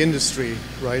around the industry,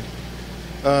 right?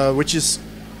 Which is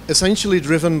essentially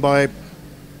driven by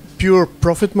pure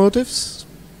profit motives,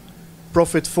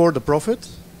 profit for the profit.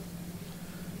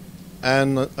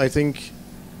 And I think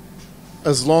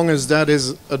as long as that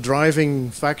is a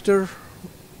driving factor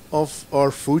of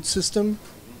our food system,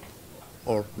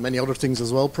 or many other things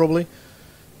as well probably,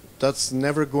 that's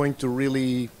never going to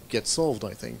really get solved,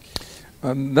 I think.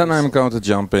 Then I'm going to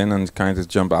jump in and kind of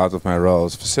jump out of my role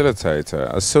as facilitator.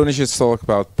 As soon as you talk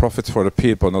about profit for the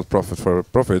people, not profit for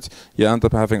profit, you end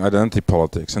up having identity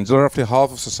politics. And roughly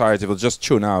half of society will just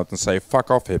tune out and say,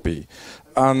 fuck off, hippie.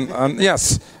 And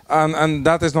yes, and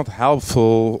that is not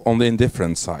helpful on the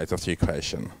indifferent side of the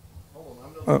equation. Hold on,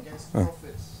 I'm not against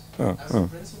profits as a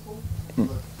principle,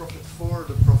 but profit for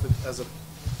the profit as a...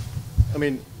 I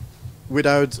mean,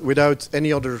 without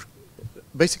any other...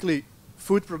 Basically,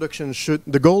 food production should...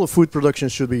 The goal of food production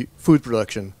should be food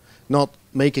production, not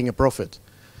making a profit.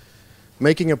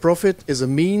 Making a profit is a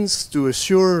means to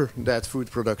assure that food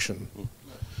production.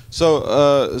 So,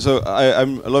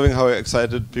 I'm loving how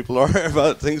excited people are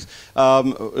about things.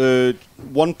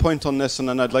 One point on this, and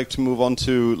then I'd like to move on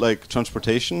to like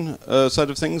transportation side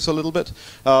of things a little bit.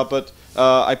 But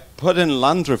I put in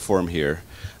land reform here,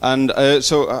 and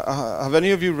have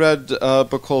any of you read a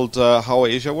book called How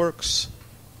Asia Works?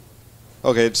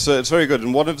 Okay, it's very good,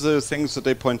 and one of the things that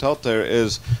they point out there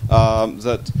is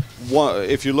that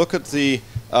if you look at the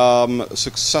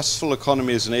successful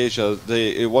economies in Asia,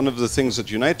 one of the things that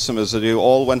unites them is that they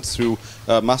all went through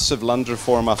massive land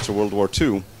reform after World War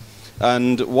II.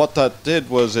 And what that did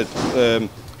was it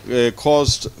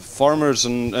caused farmers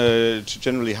to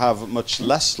generally have much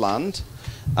less land,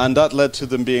 and that led to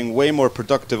them being way more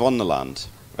productive on the land,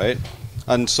 right?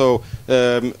 And so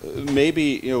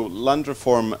maybe land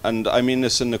reform, and I mean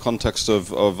this in the context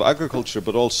of agriculture,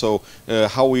 but also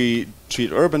how we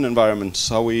treat urban environments,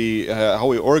 how we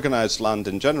organize land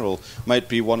in general, might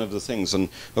be one of the things. And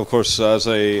of course, as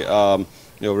a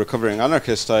recovering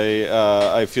anarchist,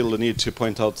 I feel the need to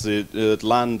point out that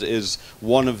land is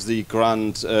one of the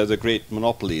great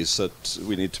monopolies that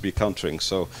we need to be countering.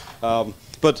 So,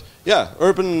 but yeah,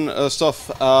 urban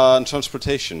stuff and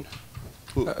transportation.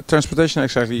 Transportation is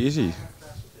exactly easy.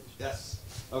 Yes.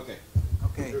 Okay.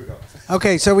 Okay. Here we go.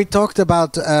 Okay, so we talked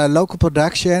about local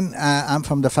production. I'm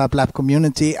from the Fab Lab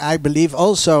community. I believe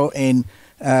also in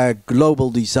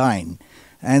global design.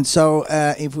 And so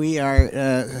if we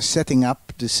are setting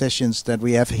up the sessions that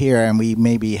we have here, and we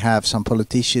maybe have some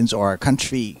politicians or a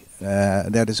country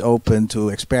that is open to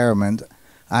experiment,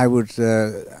 I would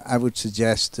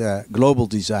suggest global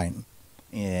design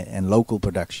and local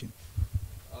production.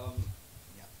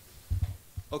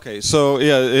 Okay, so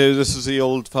yeah, this is the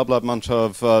old Fab Lab mantra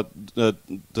of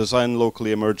design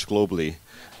locally, emerge globally.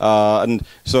 And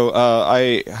so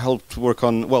I helped work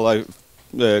on, well, I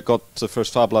got the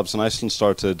first Fab Labs in Iceland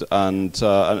started, and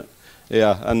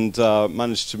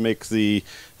managed to make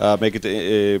it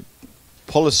a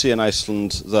policy in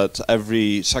Iceland that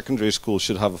every secondary school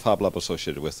should have a Fab Lab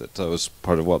associated with it. That was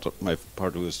part of what my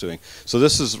party was doing. So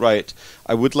this is right.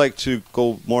 I would like to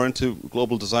go more into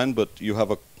global design, but you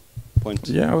have a point.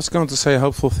 Yeah, I was going to say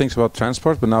hopeful things about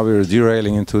transport, but now we're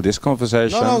derailing into this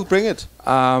conversation. No, bring it.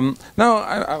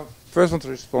 I first want to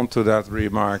respond to that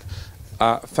remark.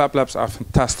 Fab Labs are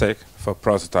fantastic for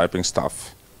prototyping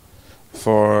stuff.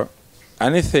 For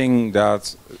anything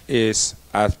that is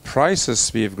at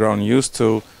prices we've grown used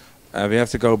to, we have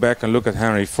to go back and look at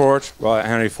Henry Ford. Well,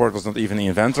 Henry Ford was not even the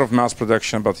inventor of mass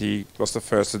production, but he was the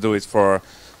first to do it for,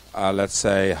 let's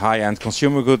say, high-end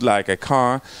consumer good like a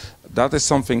car. That is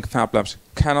something Fab Labs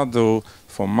cannot do.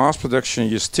 For mass production,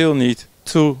 you still need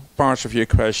two parts of your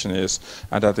equation,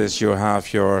 and that is you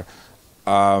have your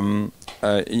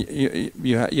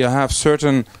you have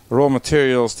certain raw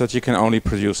materials that you can only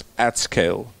produce at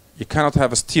scale. You cannot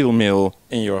have a steel mill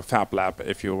in your Fab Lab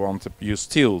if you want to use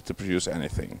steel to produce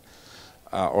anything,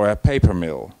 or a paper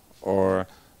mill, or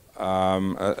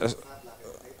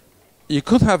you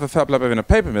could have a fab lab in a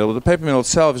paper mill, but the paper mill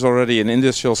itself is already an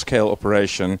industrial scale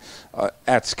operation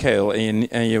at scale, and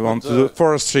you want to do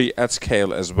forestry at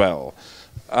scale as well.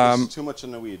 This is too much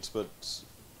in the weeds, but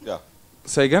yeah.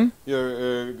 Say again?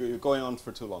 You're going on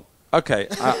for too long. Okay.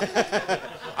 You're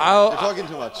talking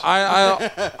too much.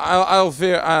 I'll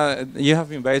veer. You have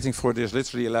been waiting for this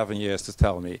literally 11 years to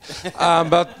tell me.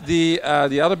 But the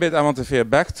other bit I want to veer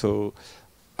back to,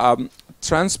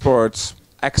 transport,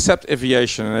 except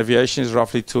aviation, and aviation is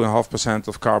roughly 2.5%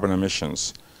 of carbon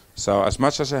emissions. So as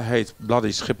much as I hate bloody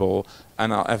Schiphol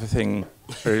and everything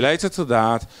related to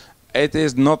that, it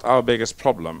is not our biggest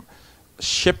problem.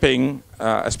 Shipping,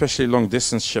 especially long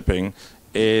distance shipping,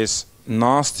 is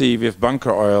nasty with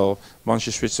bunker oil. Once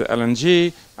you switch to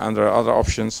LNG, and there are other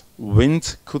options,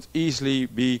 wind could easily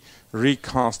be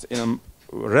recast in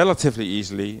relatively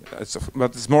easily,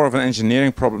 but it's more of an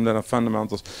engineering problem than a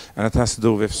fundamentals, and it has to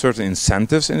do with certain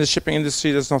incentives in the shipping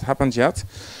industry that's not happened yet.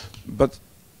 But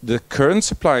the current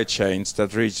supply chains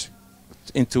that reach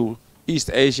into East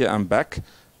Asia and back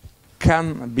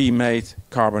can be made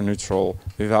carbon neutral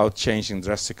without changing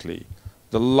drastically.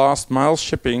 The last mile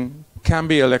shipping can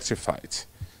be electrified.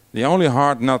 The only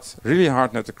really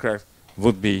hard nut to crack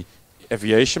would be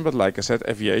aviation, but like I said,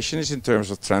 aviation is in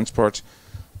terms of transport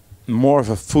more of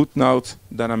a footnote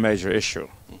than a major issue.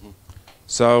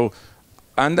 So,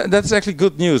 and that's actually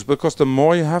good news, because the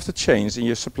more you have to change in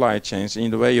your supply chains, in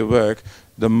the way you work,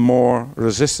 the more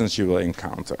resistance you will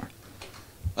encounter.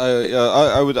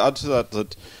 I would add to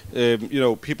that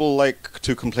people like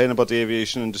to complain about the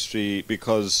aviation industry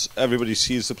because everybody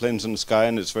sees the planes in the sky,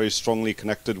 and it's very strongly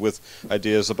connected with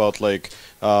ideas about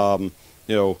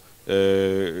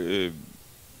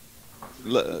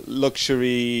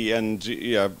luxury and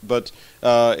but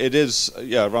it is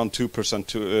around 2%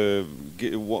 to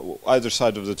either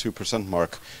side of the 2%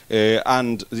 mark,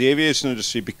 and the aviation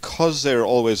industry, because they're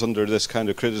always under this kind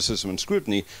of criticism and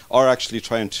scrutiny, are actually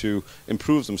trying to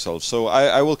improve themselves. So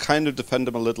I will kind of defend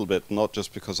them a little bit, not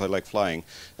just because I like flying,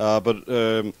 but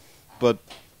I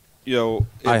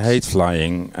hate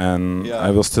flying, and I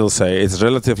will still say it's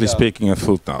relatively speaking a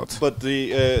footnote. But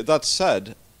that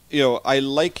said, I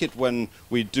like it when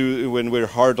we're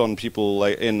hard on people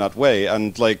in that way.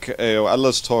 And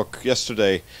Ella's talk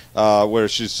yesterday, where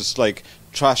she's just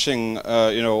trashing,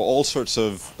 all sorts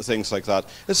of things like that.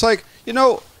 It's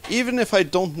even if I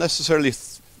don't necessarily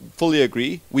fully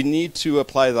agree, we need to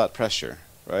apply that pressure,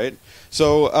 right?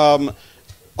 So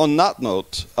on that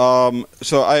note,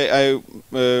 so I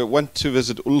went to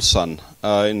visit Ulsan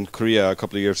in Korea a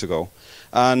couple of years ago.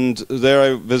 And there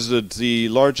I visited the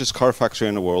largest car factory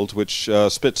in the world, which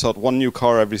spits out one new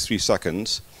car every 3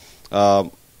 seconds.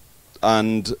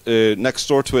 And next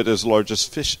door to it is the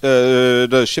largest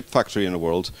the ship factory in the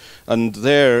world. And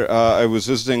there I was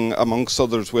visiting, amongst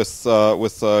others, with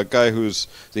a guy who's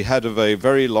the head of a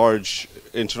very large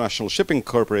international shipping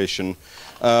corporation.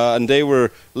 And they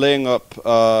were laying up,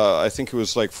 I think it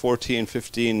was 14,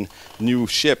 15 new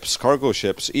ships, cargo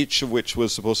ships, each of which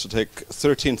was supposed to take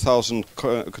 13,000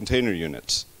 container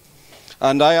units.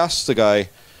 And I asked the guy,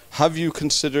 have you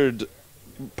considered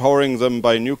powering them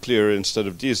by nuclear instead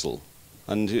of diesel?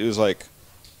 And he was like,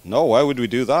 no, why would we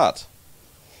do that?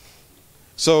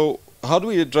 So how do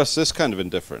we address this kind of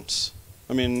indifference?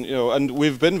 I mean, and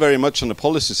we've been very much on the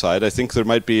policy side. I think there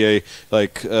might be a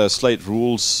slight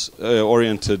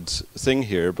rules-oriented thing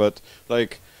here, but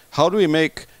how do we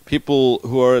make people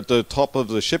who are at the top of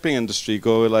the shipping industry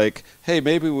go hey,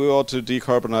 maybe we ought to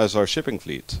decarbonize our shipping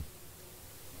fleet?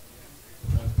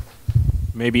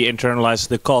 Maybe internalize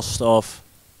the cost of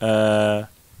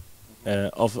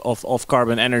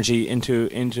carbon energy into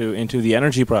the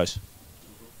energy price.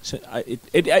 So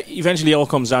it eventually all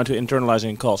comes down to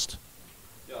internalizing cost.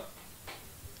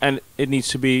 And it needs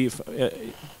to be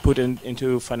put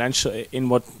into financial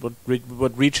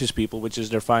what reaches people, which is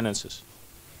their finances.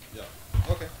 Yeah.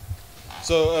 Okay.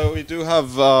 So we do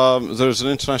have there's an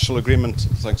international agreement,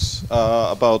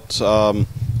 about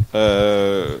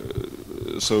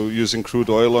so using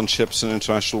crude oil on ships in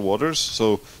international waters.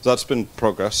 So that's been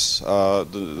progress.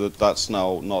 That's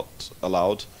now not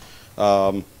allowed.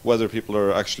 Whether people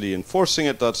are actually enforcing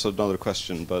it, that's another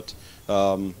question. But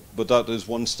that is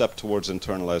one step towards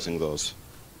internalizing those.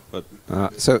 But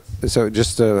so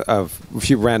just a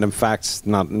few random facts,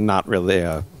 not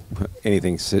really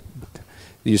anything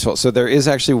useful. So there is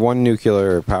actually one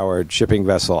nuclear-powered shipping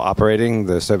vessel operating.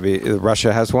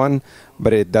 Russia has one,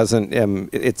 but it doesn't.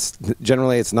 It's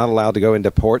not allowed to go into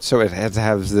port, so it has to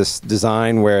have this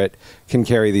design where it can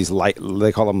carry these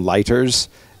they call them lighters,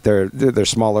 they're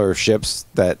smaller ships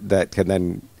that can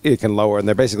then it can lower, and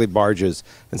they're basically barges,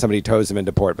 and somebody tows them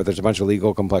into port. But there's a bunch of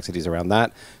legal complexities around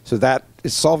that. So that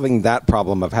is solving that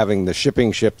problem of having the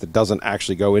shipping ship that doesn't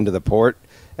actually go into the port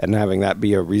and having that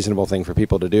be a reasonable thing for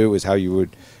people to do is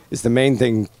the main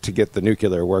thing to get the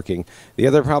nuclear working. The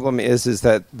other problem is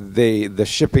that the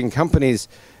shipping companies,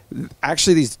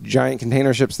 actually these giant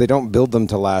container ships, they don't build them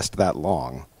to last that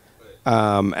long.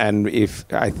 And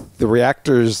the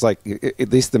reactors, like at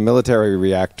least the military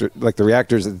reactor, like the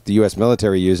reactors that the U.S.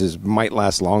 military uses, might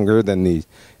last longer than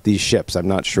these ships. I'm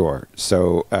not sure.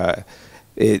 So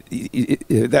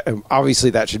obviously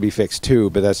that should be fixed too.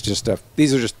 But that's just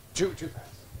these are just too fast.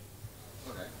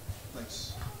 Okay,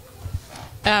 thanks.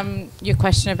 Your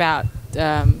question about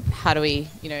how do we,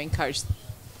 encourage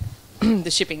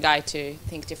the shipping guy to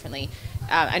think differently.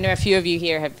 I know a few of you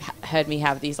here have heard me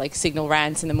have these signal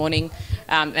rants in the morning,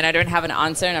 and I don't have an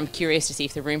answer, and I'm curious to see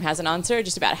if the room has an answer,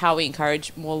 just about how we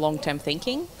encourage more long-term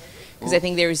thinking, because I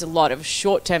think there is a lot of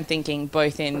short-term thinking,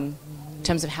 both in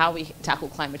terms of how we tackle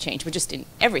climate change, but just in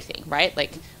everything, right?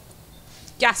 Like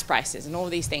gas prices and all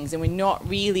of these things, and we're not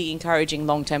really encouraging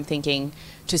long-term thinking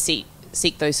to seek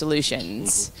those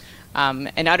solutions.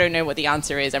 And I don't know what the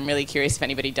answer is. I'm really curious if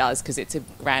anybody does, because it's a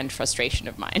grand frustration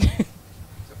of mine.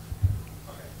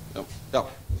 No.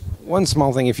 One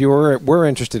small thing: if you were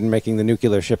interested in making the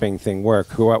nuclear shipping thing work,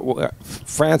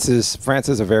 France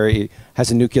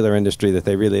has a nuclear industry that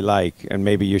they really like, and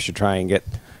maybe you should try and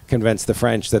convince the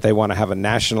French that they want to have a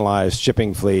nationalized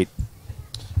shipping fleet.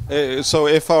 So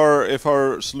if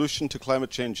our solution to climate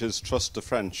change is trust the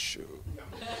French.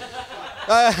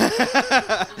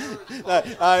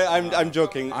 I'm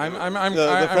joking. I'm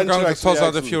going to toss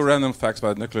out a few random facts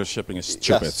about nuclear shipping. Is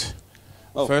stupid.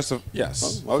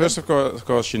 Yes. Oh. First of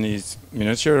course, you need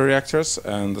miniature reactors,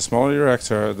 and the smaller your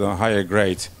reactor, the higher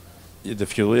grade the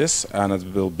fuel is, and it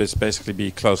will basically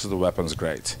be closer to weapons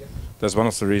grade. That's one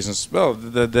of the reasons. Well,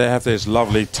 they have these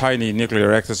lovely tiny nuclear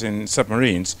reactors in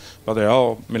submarines, but they're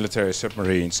all military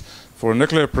submarines. For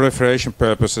nuclear proliferation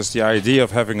purposes, the idea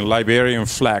of having Liberian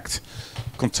flagged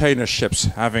container ships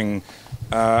having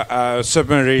a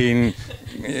submarine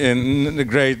in the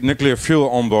grade nuclear fuel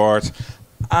on board,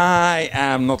 I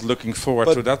am not looking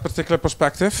forward to that particular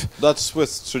perspective. That's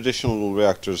with traditional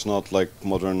reactors, not like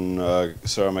modern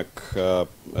ceramic.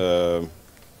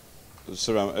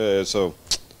 So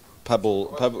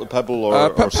pebble or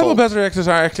pebble salt. bed reactors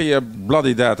are actually a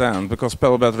bloody dead end, because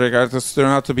pebble bed reactors turn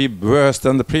out to be worse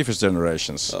than the previous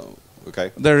generations. Oh,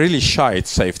 okay. They're really shite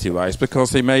safety-wise,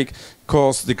 because they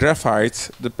cause the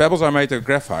graphite. The pebbles are made of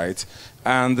graphite,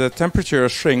 and the temperature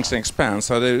shrinks and expands,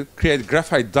 so they create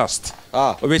graphite dust,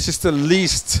 which is the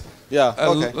least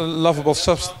lovable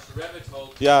substance.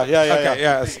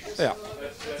 Yeah.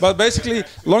 But basically,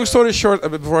 long story short,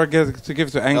 before I give it to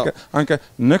Anke,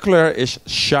 nuclear is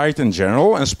shite in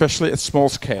general, and especially at small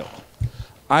scale.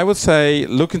 I would say,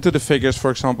 look into the figures, for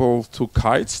example, to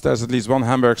kites. There's at least one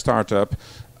Hamburg startup.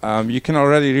 You can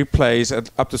already replace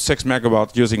at up to 6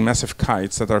 megawatt using massive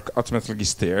kites that are automatically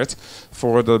steered.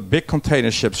 For the big container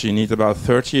ships, you need about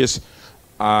 30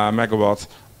 megawatt.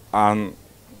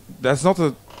 That's not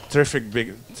a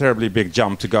terribly big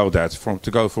jump to go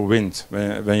for wind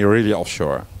when you're really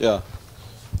offshore. Yeah.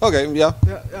 Okay. Yeah.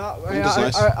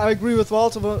 I agree with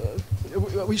Walter.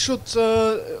 We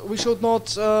should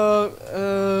not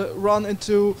run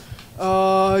into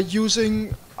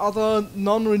using other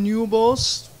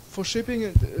non-renewables for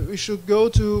shipping. We should go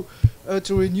to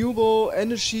renewable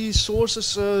energy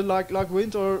sources like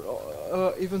wind or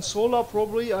even solar.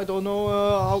 Probably, I don't know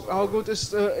how good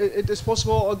it is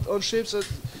possible on ships.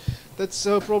 That's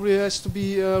probably has to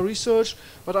be researched.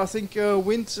 But I think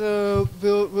wind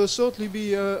will certainly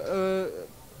be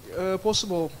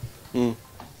possible.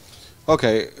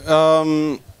 Okay.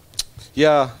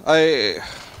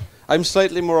 I'm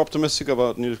slightly more optimistic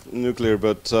about nuclear,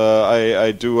 but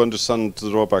I do understand the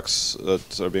drawbacks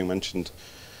that are being mentioned.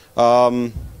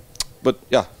 But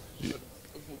yeah.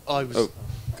 I was.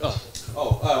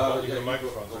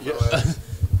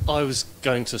 I was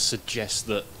going to suggest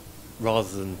that rather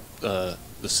than the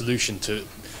solution to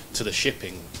the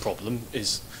shipping problem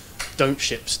is don't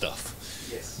ship stuff.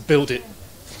 Yes. Build it,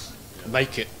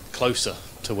 make it closer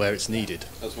to where it's needed.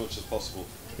 As much as possible.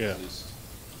 Yeah.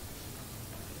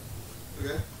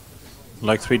 Okay.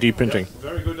 Like 3D printing. Yeah,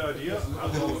 very good idea.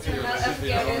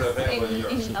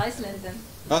 In Iceland then.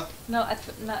 Huh? No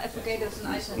avocados in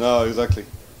Iceland. No, exactly.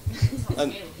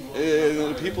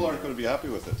 And people aren't going to be happy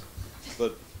with it.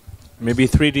 But maybe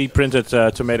 3D printed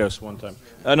tomatoes one time.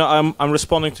 No, I'm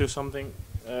responding to something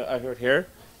I heard here.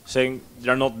 saying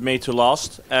they're not made to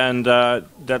last, and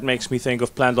that makes me think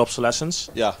of planned obsolescence.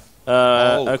 Yeah.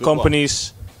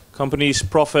 Companies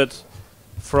profit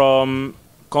from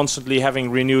constantly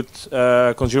having renewed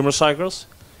consumer cycles,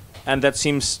 and that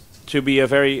seems to be a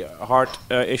very hard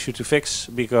issue to fix,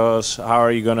 because how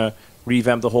are you going to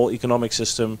revamp the whole economic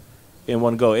system in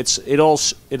one go? It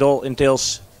all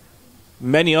entails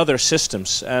many other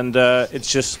systems, and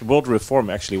it's just world reform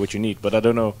actually what you need. But I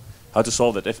don't know how to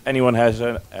solve it. If anyone has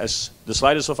the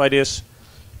slightest of ideas,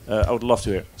 I would love to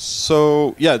hear.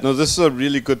 So yeah, no, this is a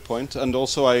really good point, and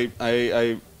also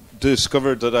I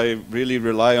discovered that I really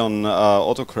rely on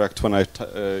autocorrect when I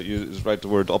write the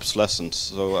word obsolescence.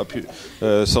 So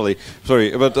sorry,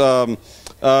 but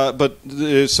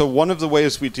so one of the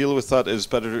ways we deal with that is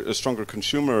stronger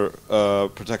consumer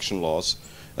protection laws,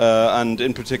 and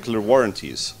in particular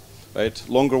warranties. Right,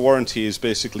 longer warranties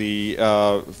basically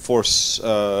force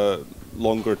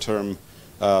longer term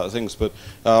things, but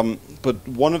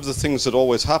one of the things that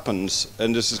always happens,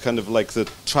 and this is kind of like the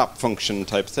trap function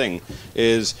type thing,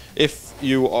 is if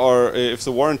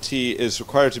the warranty is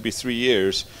required to be 3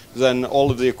 years, then all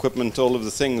of the equipment, all of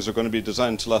the things are going to be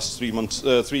designed to last 3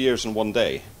 years and 1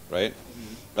 day, right?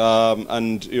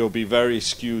 And be very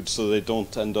skewed so they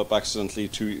don't end up accidentally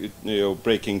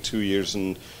breaking 2 years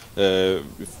and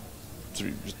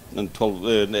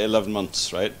 11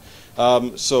 months, right?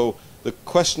 So the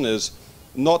question is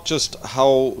not just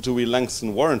how do we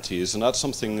lengthen warranties, and that's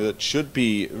something that should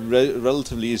be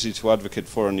relatively easy to advocate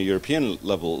for on a European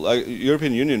level.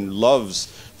 European Union loves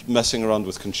messing around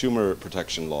with consumer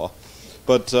protection law,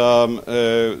 but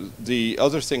the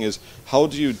other thing is, how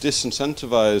do you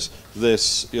disincentivize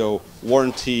this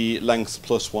warranty length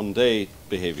plus 1 day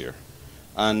behavior?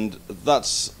 And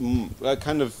that's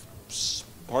kind of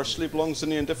partially belongs in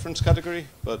the indifference category,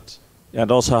 but and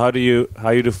also how do you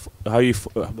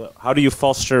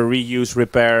foster reuse,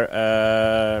 repair,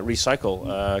 recycle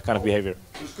kind of behavior?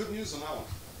 There's good news on that one.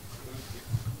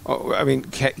 Oh, I mean,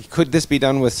 could this be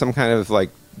done with some kind of like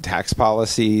tax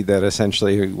policy that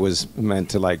essentially was meant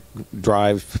to like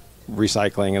drive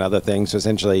recycling and other things? So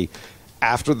essentially,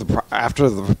 after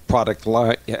the product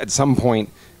line, at some point,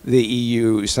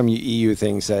 some EU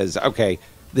thing says, okay,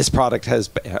 this product has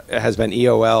been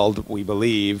EOL'd, we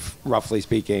believe, roughly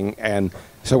speaking, and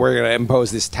so we're going to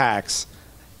impose this tax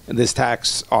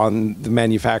on the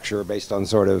manufacturer based on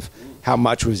sort of how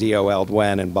much was EOL'd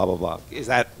when and blah blah blah. Is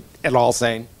that at all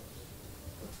sane?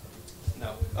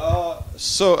 No.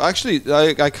 So actually,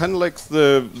 I kind of like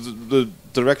the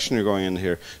direction you're going in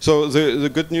here. So the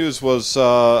good news was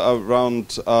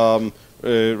around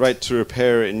right to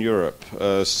repair in Europe.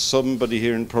 Somebody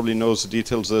here probably knows the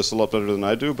details of this a lot better than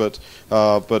I do, but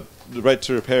the right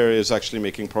to repair is actually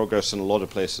making progress in a lot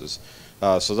of places.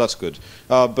 So that's good.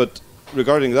 But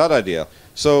regarding that idea,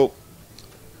 so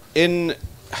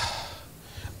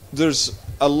there's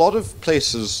a lot of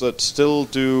places that still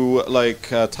do like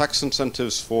tax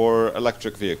incentives for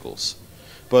electric vehicles,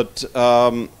 but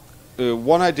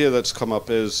one idea that's come up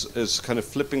is kind of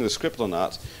flipping the script on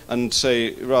that and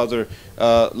say rather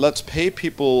let's pay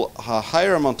people a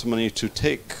higher amount of money to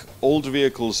take older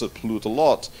vehicles that pollute a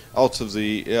lot out of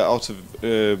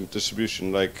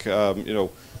distribution, like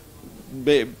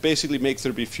basically make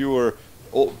there be fewer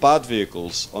bad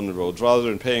vehicles on the road rather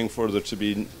than paying for there to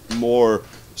be more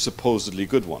supposedly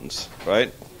good ones,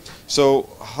 right? So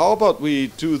how about we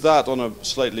do that on a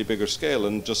slightly bigger scale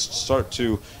and just start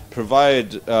to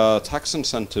provide tax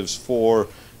incentives for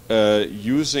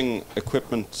using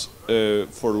equipment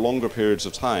for longer periods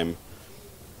of time.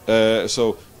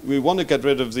 So we want to get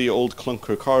rid of the old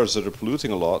clunker cars that are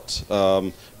polluting a lot,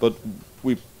 but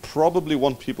we probably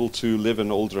want people to live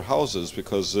in older houses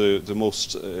because the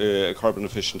most carbon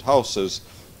efficient house is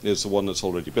the one that's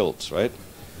already built, right?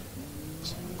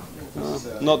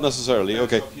 Not necessarily,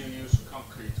 okay.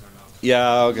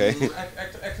 Yeah, okay.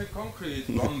 Actually, concrete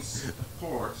once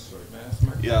poured.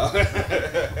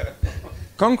 Yeah.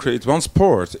 Concrete once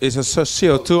poured is a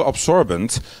CO2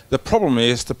 absorbent. The problem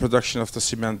is the production of the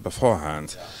cement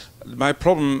beforehand. My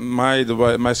problem, my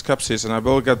skepsis, and I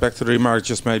will get back to the remark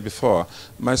just made before.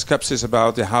 My skepsis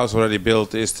about the house already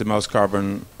built is the most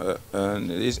carbon.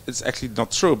 It's actually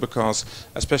not true, because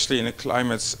especially in the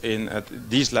climates at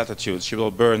these latitudes, you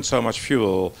will burn so much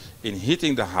fuel in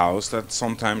heating the house that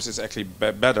sometimes it's actually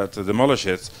better to demolish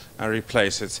it and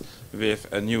replace it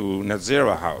with a new net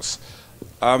zero house.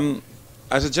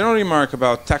 As a general remark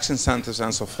about tax incentives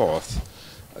and so forth,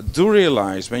 do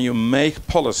realize when you make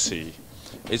policy,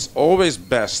 it's always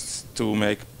best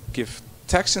to give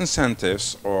tax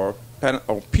incentives or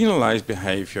penalize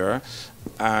behavior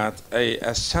at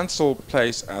a central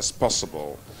place as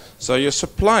possible. So your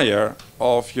supplier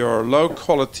of your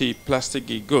low-quality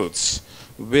plasticky goods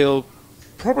will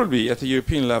probably at the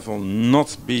European level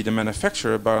not be the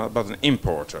manufacturer but an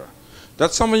importer.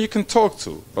 That's someone you can talk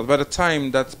to, but by the time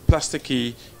that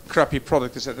plasticky, crappy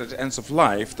product is at the end of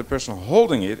life, the person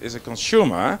holding it is a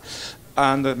consumer,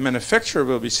 and the manufacturer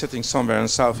will be sitting somewhere in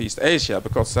Southeast Asia,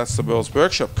 because that's the world's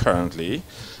workshop currently,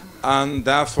 and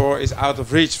therefore is out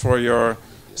of reach for your...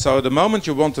 So the moment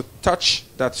you want to touch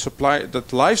that supply,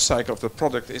 that life cycle of the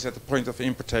product is at the point of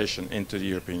importation into the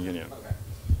European Union.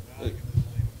 Okay.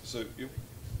 So you...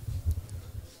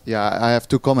 Yeah, I have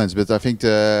two comments, but I think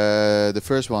the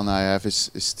first one I have is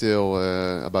still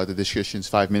about the discussions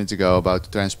 5 minutes ago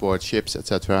about transport, ships,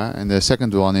 etc. And the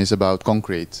second one is about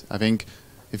concrete. I think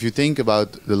if you think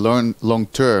about the long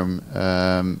term,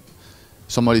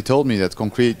 somebody told me that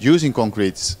using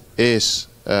concrete is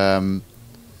in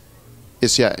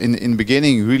the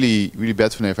beginning really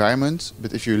bad for the environment.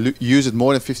 But if you use it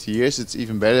more than 50 years, it's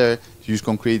even better to use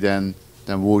concrete than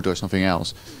wood or something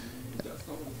else.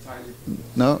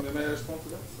 No? May I respond to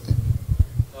that?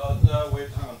 No, wait,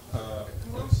 hang on.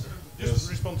 Just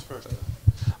respond first.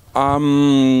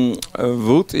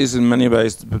 Wood is in many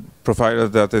ways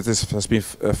provided that it has been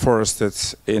forested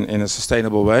in a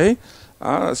sustainable way.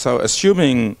 So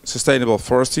assuming sustainable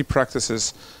forestry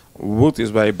practices, wood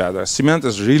is way better. Cement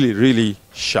is really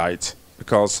shite,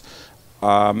 because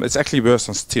it's actually worse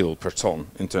than steel per ton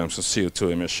in terms of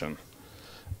CO2 emission.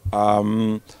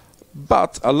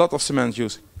 But a lot of cement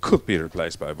use could be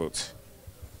replaced by wood.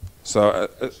 So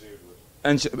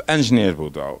engineered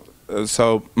wood, though.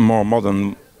 So more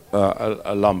modern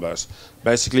lumbers.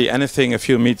 Basically anything a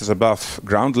few meters above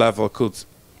ground level could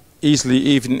easily,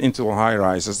 even into high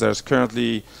rises. There's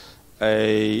currently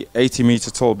a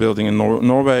 80-meter tall building in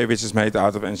Norway which is made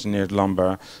out of engineered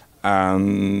lumber,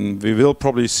 and we will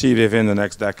probably see within the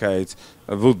next decade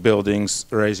wood buildings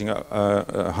raising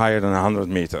higher than 100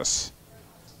 meters.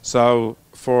 So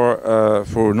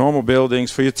for normal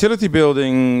buildings, for utility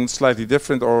buildings, slightly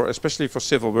different, or especially for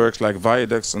civil works like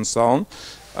viaducts and so on,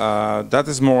 that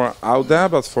is more out there.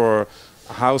 But for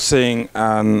housing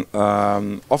and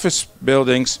office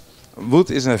buildings,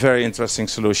 wood is a very interesting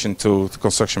solution to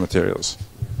construction materials.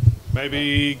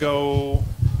 Maybe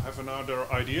have another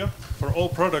idea. For all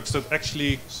products that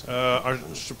actually are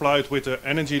supplied with the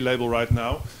energy label right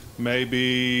now,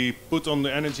 maybe put on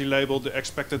the energy label the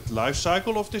expected life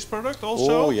cycle of this product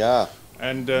also. Oh, yeah.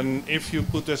 And then if you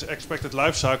put this expected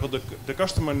life cycle, the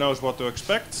customer knows what to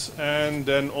expect, and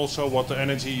then also what the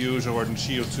energy use or the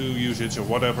CO2 usage or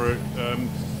whatever,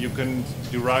 you can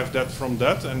derive that from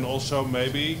that, and also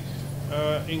maybe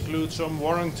include some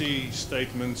warranty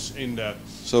statements in that.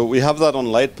 So we have that on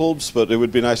light bulbs, but it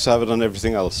would be nice to have it on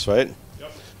everything else, right?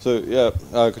 Yep. So yeah,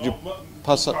 could you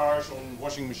pass that? Cars, on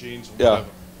washing machines, or yeah. whatever.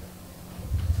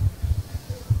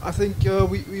 I think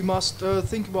we must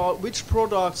think about which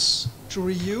products to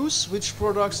reuse, which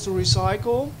products to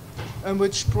recycle, and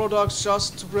which products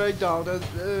just to break down.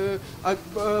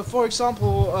 For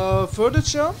example,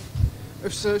 furniture.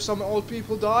 If some old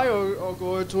people die or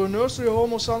go to a nursery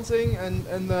home or something,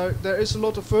 and there is a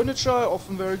lot of furniture,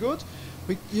 often very good,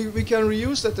 we can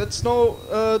reuse that.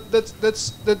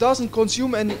 That doesn't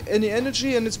consume any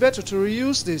energy, and it's better to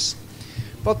reuse this.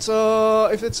 But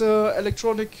if it's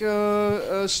electronic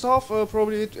stuff,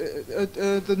 probably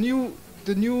the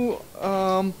new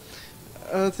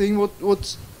thing would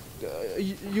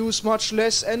use much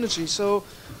less energy. So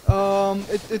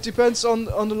it depends on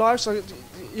the life cycle.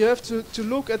 You have to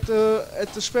look at the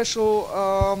special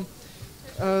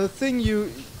thing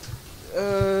you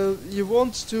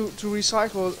want to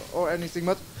recycle or anything.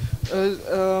 But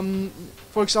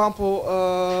for example,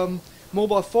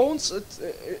 mobile phones,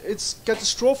 it's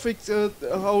catastrophic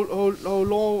how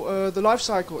low the life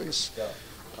cycle is. Yeah.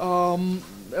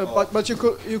 But you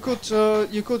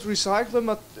could recycle them,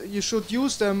 but you should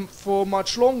use them for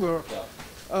much longer.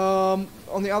 Yeah.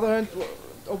 On the other hand,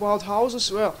 about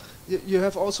houses, well, you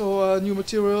have also new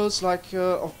materials like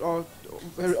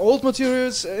very old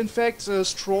materials. In fact,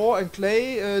 straw and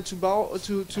clay to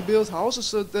build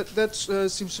houses. That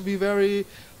seems to be very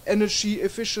energy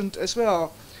efficient as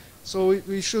well. So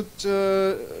we should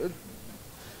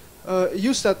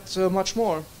use that much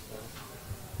more.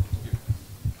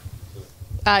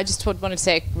 I just wanted to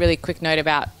say a really quick note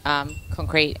about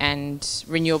concrete and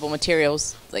renewable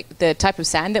materials. Like the type of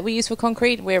sand that we use for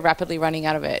concrete, we're rapidly running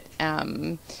out of it.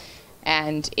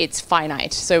 And it's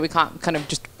finite, so we can't kind of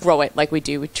just grow it like we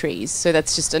do with trees. So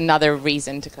that's just another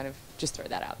reason to kind of just throw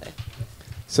that out there.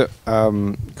 So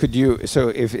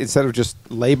if instead of just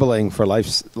labeling for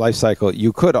life cycle,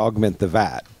 you could augment the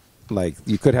VAT like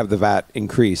you could have the VAT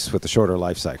increase with the shorter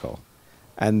life cycle,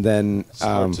 and then it's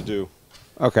hard to do.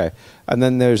 Okay, and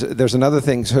then there's another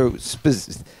thing. So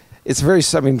it's very.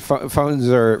 I mean, phones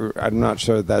are. I'm not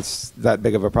sure that's that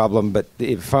big of a problem, but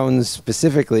phones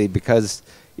specifically, because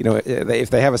if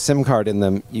they have a SIM card in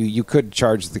them, you could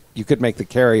you could make the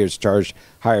carriers charge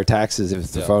higher taxes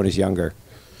if the phone is younger.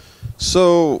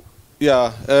 So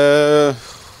yeah,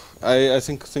 I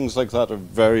think things like that are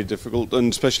very difficult,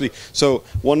 and especially so.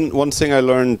 One thing I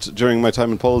learned during my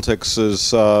time in politics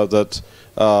is that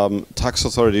tax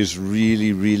authorities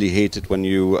really hate it when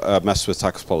you mess with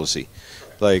tax policy.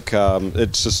 Like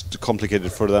it's just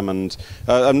complicated for them, and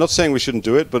I'm not saying we shouldn't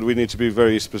do it, but we need to be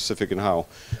very specific in how.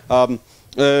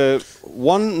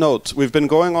 One note: we've been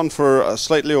going on for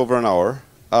slightly over an hour.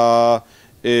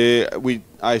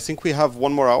 I think we have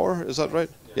one more hour. Is that right?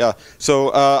 Yeah.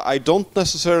 So I don't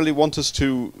necessarily want us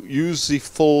to use the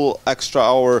full extra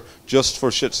hour just for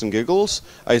shits and giggles.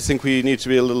 I think we need to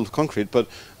be a little concrete. But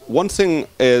one thing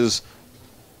is,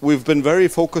 we've been very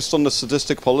focused on the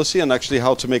sadistic policy and actually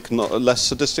how to make less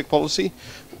sadistic policy.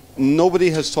 Nobody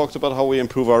has talked about how we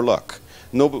improve our luck.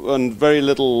 And very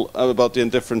little about the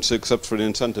indifference except for the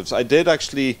incentives. I did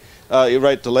actually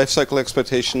write the life cycle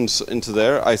expectations into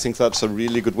there. I think that's a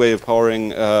really good way of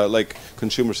powering like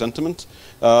consumer sentiment.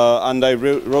 And I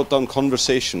wrote down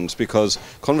conversations, because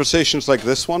conversations like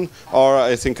this one are,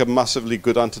 I think, a massively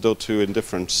good antidote to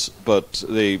indifference, but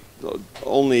they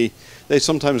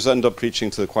sometimes end up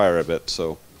preaching to the choir a bit.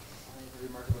 So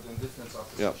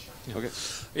yeah. Okay.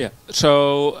 Yeah,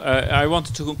 so I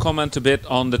wanted to comment a bit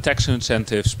on the tax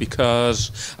incentives,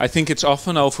 because I think it's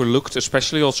often overlooked,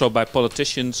 especially also by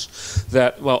politicians,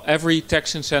 that, well, every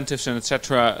tax incentives and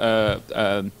etc.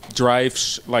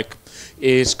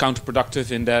 Is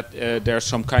counterproductive in that there's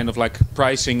some kind of like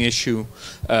pricing issue,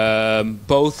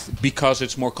 both because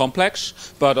it's more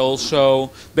complex, but also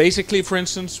basically, for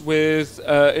instance, with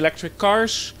electric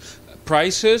cars,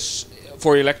 prices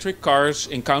for electric cars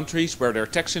in countries where there are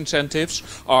tax incentives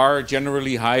are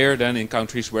generally higher than in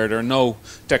countries where there are no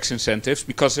tax incentives,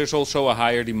 because there's also a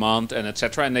higher demand and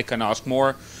etc. and they can ask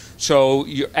more. So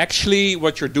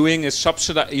what you're doing is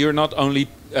you're not only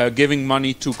giving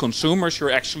money to consumers,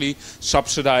 you're actually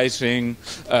subsidizing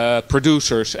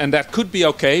producers. And that could be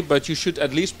okay, but you should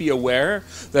at least be aware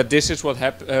that this is what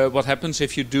happens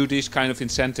if you do these kind of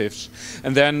incentives.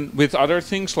 And then with other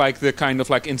things like the kind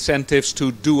of like incentives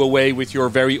to do away with your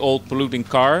very old polluting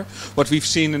car, what we've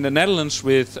seen in the Netherlands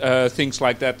with things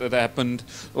like that happened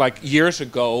like years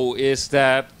ago is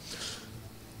that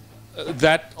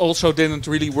that also didn't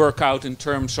really work out in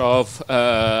terms of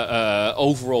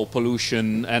overall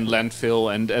pollution and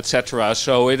landfill and etc.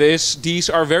 So these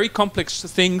are very complex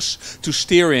things to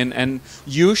steer in, and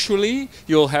usually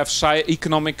you'll have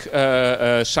economic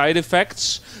side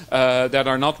effects that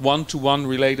are not one-to-one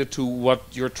related to what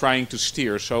you're trying to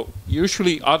steer. So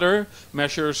usually other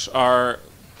measures are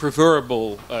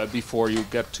preferable before you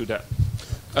get to that.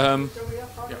 Can we have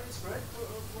 5 minutes break?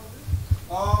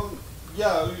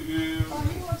 Yeah.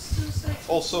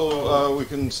 Also, we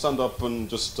can stand up and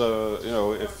just,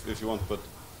 if you want, but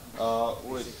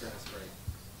wait.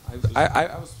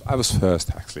 I was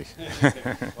first, actually.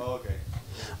 Oh, okay.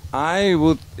 I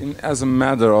would, as a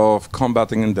matter of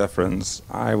combating indifference,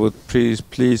 I would please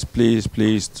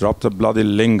drop the bloody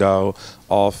lingo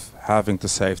of having to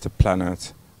save the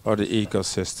planet or the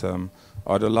ecosystem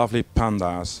or the lovely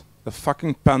pandas. The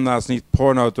fucking pandas need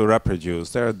porno to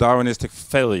reproduce. They're a Darwinistic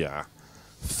failure.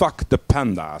 Fuck the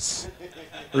pandas.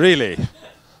 Really.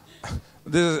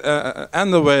 This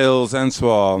and the whales and so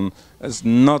on.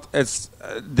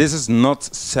 This is not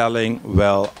selling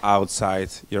well outside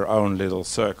your own little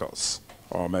circles.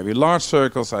 Or maybe large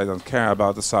circles. I don't care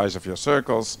about the size of your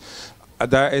circles.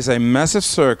 There is a massive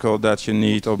circle that you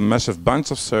need, or massive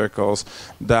bunch of circles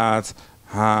that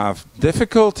have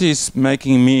difficulties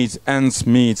making ends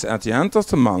meet at the end of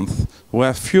the month, who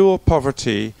have fuel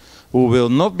poverty, who will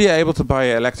not be able to buy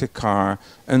an electric car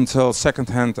until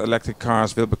second-hand electric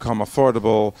cars will become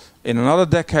affordable in another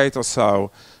decade or so.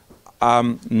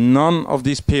 None of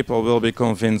these people will be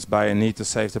convinced by a need to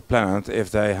save the planet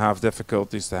if they have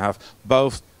difficulties to have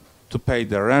both to pay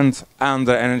their rent and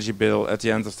their energy bill at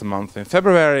the end of the month in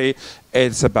February.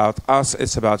 It's about us,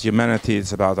 it's about humanity,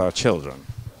 it's about our children.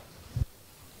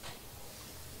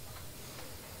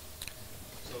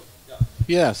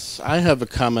 Yes, I have a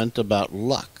comment about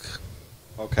luck.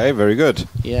 Okay, very good.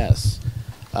 Yes.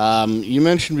 You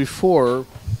mentioned before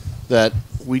that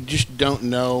we just don't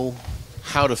know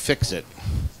how to fix it,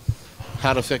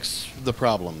 how to fix the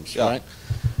problems, yeah. Right?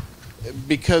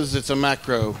 Because it's a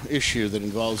macro issue that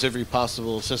involves every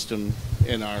possible system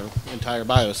in our entire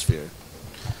biosphere.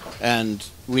 And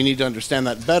we need to understand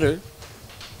that better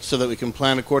so that we can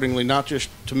plan accordingly, not just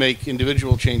to make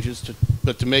individual changes,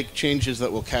 but to make changes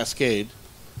that will cascade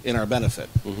in our benefit.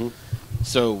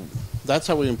 So that's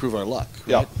how we improve our luck. Right?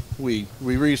 Yeah. We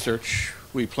research,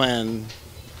 we plan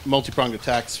multi-pronged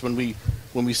attacks. When we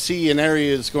see an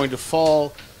area is going to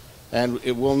fall and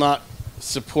it will not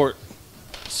support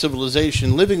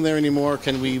civilization living there anymore,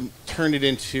 can we turn it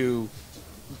into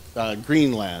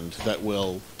green land that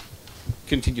will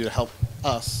continue to help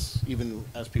us even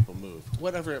as people move,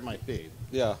 whatever it might be.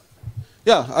 Yeah,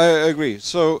 I agree.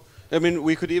 So, I mean,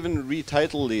 we could even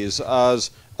retitle these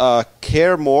as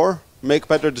care more, make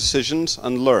better decisions,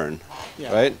 and learn,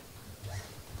 right?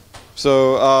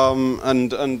 So,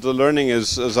 and the learning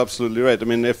is absolutely right. I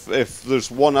mean, if there's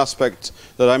one aspect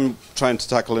that I'm trying to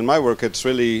tackle in my work, it's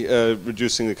really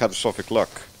reducing the catastrophic luck,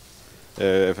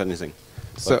 if anything.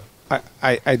 So,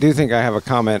 I do think I have a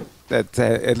comment that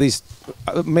at least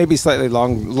maybe slightly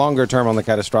longer term on the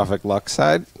catastrophic luck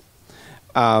side.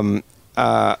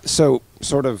 So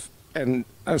sort of, and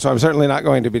so I'm certainly not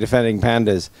going to be defending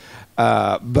pandas,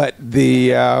 but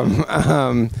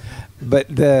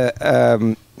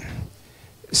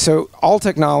so all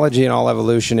technology and all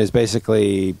evolution is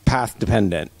basically path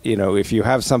dependent. You know, if you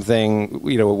have something,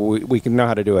 you know, we can know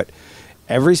how to do it.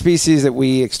 Every species that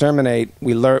we exterminate,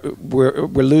 we're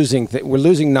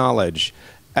losing knowledge,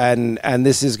 and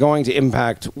this is going to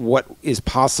impact what is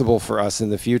possible for us in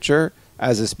the future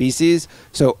as a species.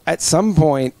 So at some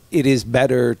point, it is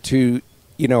better to,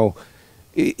 you know,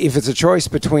 if it's a choice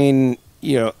between,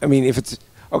 you know, I mean, if it's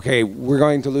okay, we're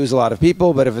going to lose a lot of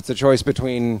people, but if it's a choice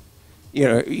between, you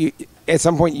know, at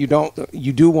some point you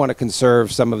do want to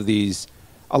conserve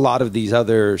a lot of these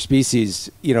other species,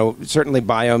 you know, certainly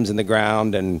biomes in the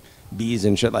ground and bees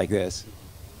and shit like this.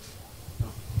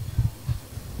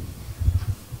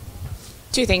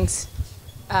 Two things.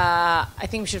 I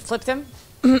think we should flip them.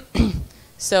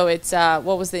 So it's,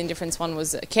 what was the indifference one?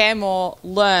 Was care more,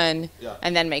 learn,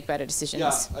 and then make better decisions.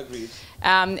 Yeah, agreed.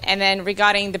 And then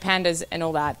regarding the pandas and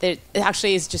all that, it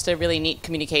actually is just a really neat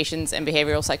communications and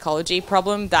behavioral psychology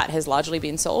problem that has largely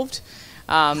been solved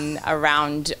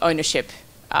around ownership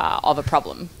of a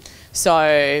problem.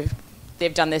 So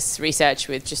they've done this research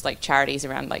with just like charities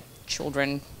around like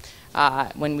children.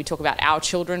 When we talk about our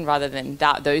children rather than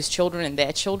those children and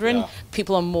their children,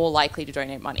 people are more likely to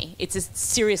donate money. It's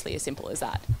seriously as simple as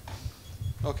that.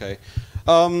 Okay.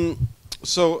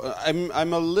 So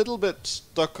I'm a little bit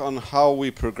stuck on how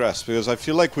we progress, because I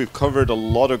feel like we've covered a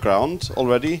lot of ground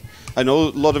already. I know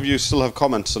a lot of you still have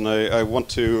comments, and I want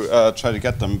to try to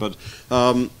get them. But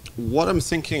what I'm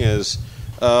thinking is,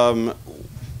 you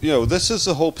know, this is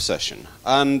a hope session,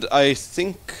 and I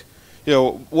think, you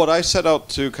know, what I set out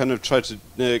to kind of try to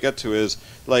get to is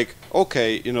like,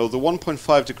 okay, you know, the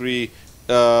 1.5 degree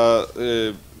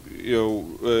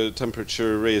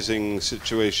temperature raising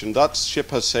situation, that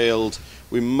ship has sailed.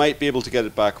 We might be able to get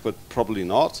it back, but probably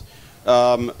not.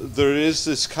 There is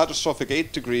this catastrophic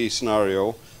 8 degree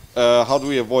scenario. How do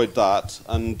we avoid that?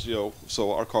 And, you know,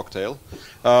 so our cocktail.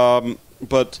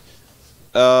 But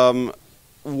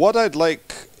what I'd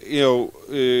like, you know,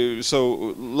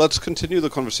 so let's continue the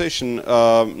conversation,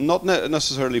 not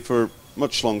necessarily for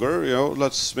much longer, you know,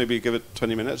 let's maybe give it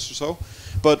 20 minutes or so,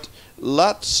 but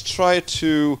let's try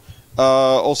to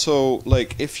also,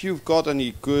 like, if you've got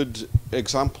any good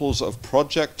examples of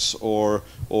projects or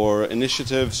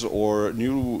initiatives or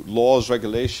new laws,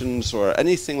 regulations, or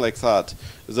anything like that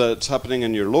that's happening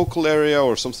in your local area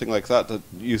or something like that that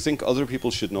you think other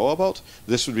people should know about,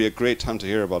 this would be a great time to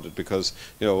hear about it, because,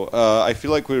 you know, I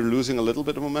feel like we're losing a little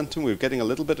bit of momentum. We're getting a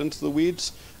little bit into the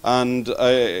weeds, and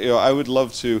I would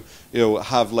love to, you know,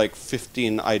 have like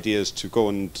 15 ideas to go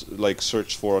and like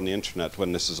search for on the internet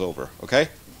when this is over. Okay.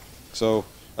 So,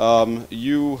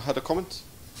 you had a comment?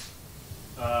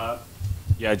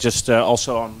 Yeah, just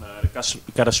also on the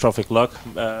catastrophic luck.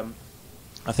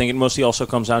 I think it mostly also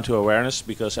comes down to awareness,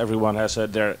 because everyone has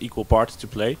their equal part to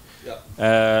play.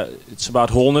 Yeah. It's about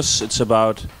wholeness. It's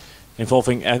about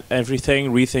involving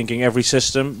everything, rethinking every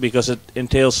system, because it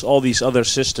entails all these other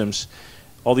systems.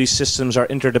 All these systems are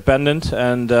interdependent,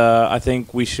 and I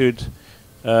think we should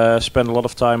spend a lot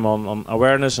of time on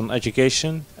awareness, on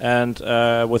education, and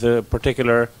with a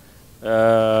particular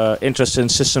interest in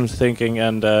systems thinking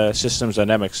and systems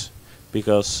dynamics,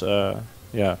 because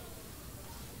yeah,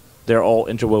 they're all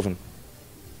interwoven.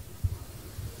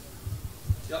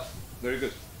 Yeah, very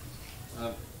good.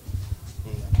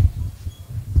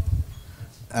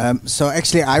 So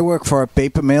actually, I work for a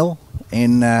paper mill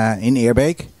in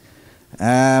Eerbeek.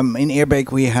 In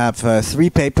Eerbeek we have 3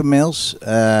 paper mills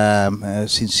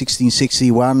since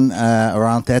 1661,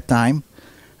 around that time.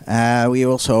 We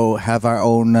also have our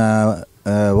own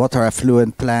water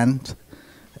effluent plant.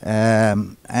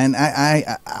 And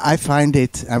I find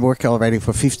it, I work already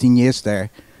for 15 years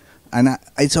there, and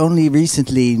it's only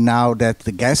recently now that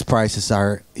the gas prices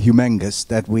are humongous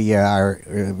that we are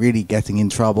really getting in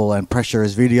trouble and pressure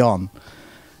is really on.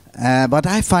 But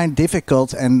I find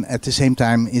difficult and at the same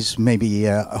time is maybe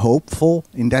hopeful.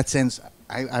 In that sense,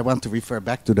 I want to refer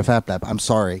back to the Fab Lab, I'm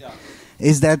sorry. Yeah.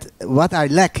 Is that what I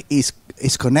lack is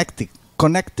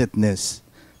connectedness.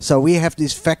 So we have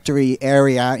this factory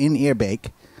area in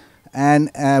Eerbeek, and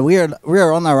we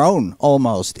are on our own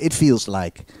almost. It feels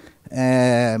like,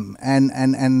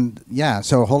 and yeah.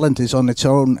 So Holland is on its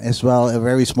own as well, a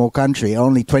very small country,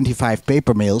 only 25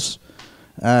 paper mills.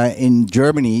 In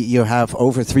Germany, you have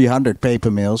over 300 paper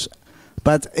mills,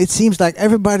 but it seems like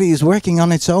everybody is working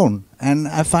on its own, and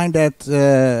I find that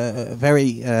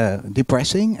very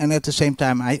depressing. And at the same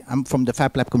time, I'm from the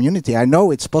Fab Lab community. I know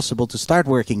it's possible to start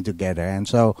working together, and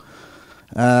so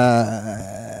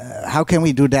how can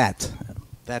we do that?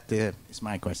 That is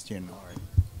my question.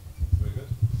 Very good.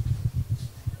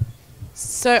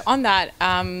 So on that,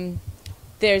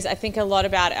 there's, I think, a lot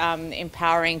about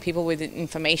empowering people with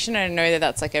information. And I know that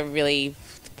that's like a really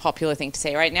popular thing to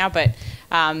say right now, but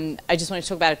I just want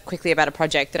to talk quickly about a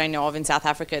project that I know of in South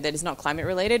Africa that is not climate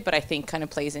related, but I think kind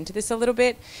of plays into this a little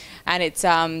bit. And it's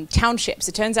townships.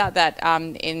 It turns out that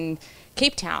in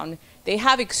Cape Town, they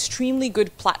have extremely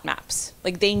good plat maps.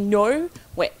 Like, they know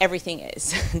where everything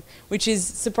is, which is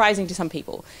surprising to some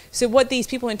people. So what these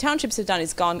people in townships have done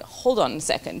is gone, hold on a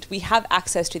second, we have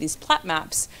access to these plat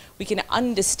maps, we can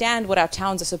understand what our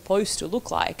towns are supposed to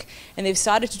look like. And they've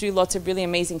started to do lots of really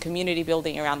amazing community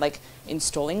building around, like,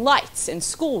 installing lights in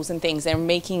schools and things. They're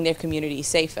making their community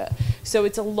safer. So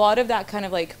it's a lot of that kind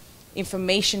of like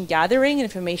information gathering,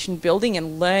 information building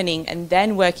and learning, and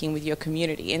then working with your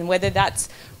community. And whether that's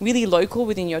really local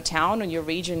within your town or your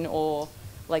region or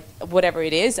like whatever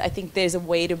it is, I think there's a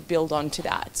way to build onto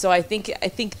that. So I think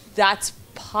that's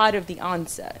part of the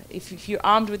answer. If you're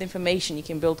armed with information, you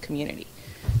can build community.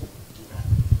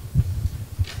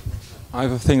 I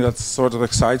have a thing that sort of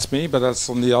excites me, but that's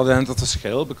on the other end of the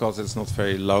scale because it's not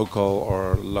very local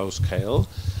or low scale.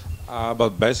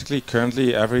 But basically,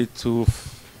 currently, every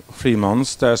 2-3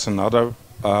 months, there's another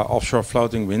offshore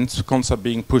floating wind concept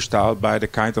being pushed out by the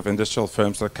kind of industrial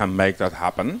firms that can make that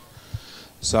happen.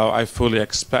 So I fully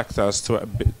expect us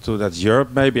to that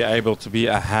Europe may be able to be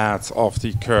ahead of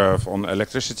the curve on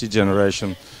electricity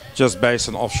generation just based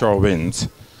on offshore wind.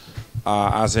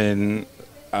 And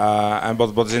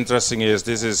what's interesting is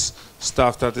this is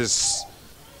stuff that is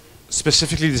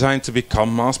specifically designed to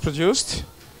become mass-produced.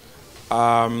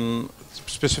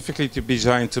 Specifically to be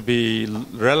designed to be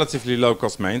relatively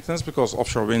low-cost maintenance, because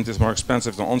offshore wind is more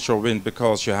expensive than onshore wind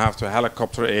because you have to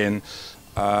helicopter in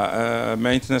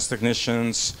maintenance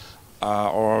technicians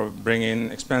or bring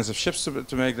in expensive ships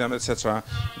to make them, etc.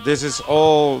 This is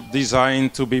all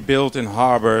designed to be built in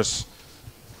harbors,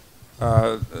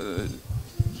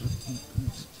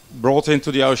 brought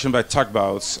into the ocean by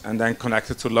tugboats, and then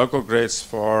connected to local grids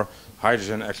for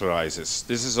hydrogen electrolysis.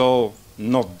 This is all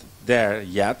not there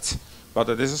yet, but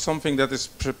this is something that is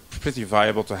pretty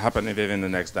viable to happen within the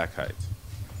next decade.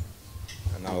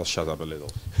 And I'll shut up a little.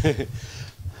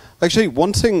 Actually,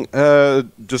 one thing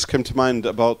just came to mind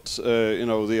about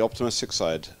the optimistic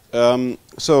side.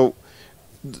 So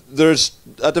there's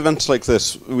at events like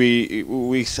this,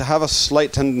 we have a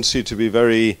slight tendency to be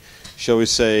very, shall we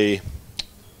say,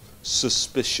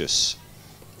 suspicious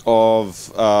of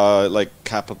like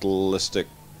capitalistic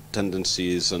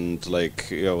tendencies and like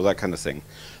that kind of thing.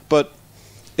 But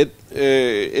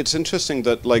it's interesting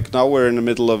that like now we're in the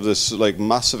middle of this like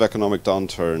massive economic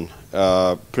downturn,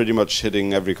 pretty much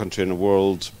hitting every country in the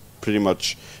world. Pretty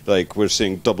much like we're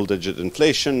seeing double-digit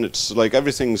inflation. It's like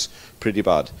everything's pretty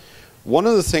bad. One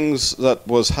of the things that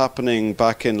was happening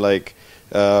back in like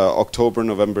October,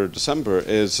 November, December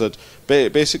is that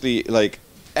basically like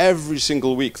every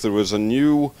single week there was a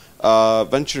new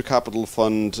venture capital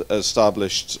fund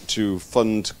established to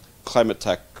fund climate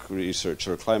tech research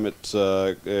or climate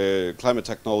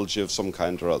technology of some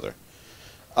kind or other.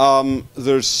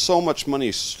 There's so much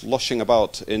money slushing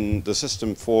about in the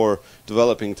system for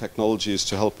developing technologies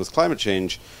to help with climate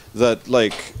change that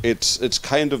like it's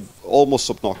kind of almost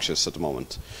obnoxious at the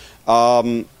moment.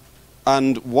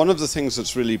 And one of the things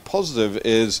that's really positive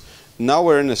is now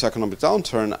we're in this economic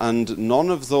downturn and none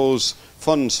of those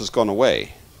funds has gone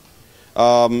away.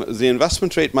 The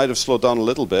investment rate might have slowed down a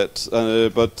little bit,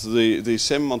 but the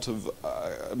same amount of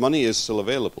money is still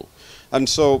available. And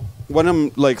so when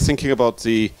I'm like thinking about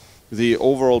the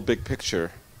overall big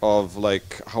picture of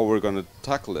like how we're going to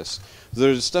tackle this,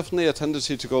 there's definitely a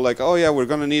tendency to go like, oh yeah, we're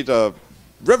going to need a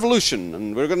revolution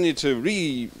and we're going to need to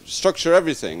restructure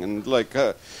everything, and like,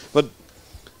 but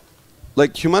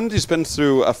like humanity's been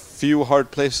through a few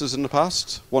hard places in the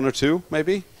past, one or two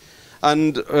maybe,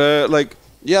 and like.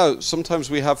 Yeah, sometimes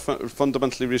we have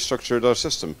fundamentally restructured our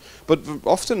system, but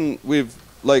often we've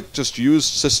like just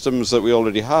used systems that we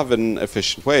already have in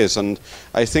efficient ways. And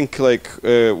I think like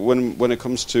when it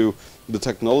comes to the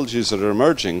technologies that are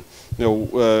emerging, you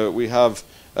know, we have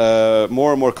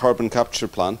more and more carbon capture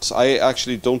plants. I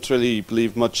actually don't really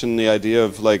believe much in the idea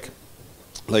of like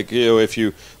you know, if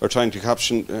you are trying to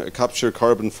capture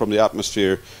carbon from the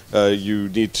atmosphere, you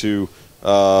need to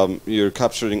you're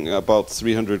capturing about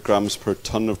 300 grams per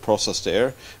ton of processed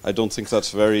air. I don't think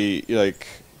that's very like,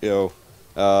 you know,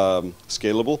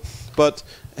 scalable. But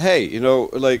hey, you know,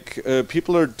 like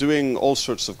people are doing all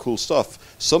sorts of cool stuff.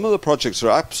 Some of the projects are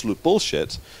absolute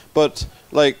bullshit, but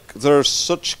like there are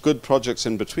such good projects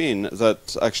in between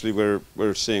that actually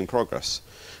we're seeing progress.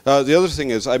 The other thing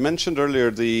is, I mentioned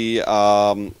earlier the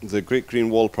Great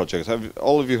Green Wall project. Have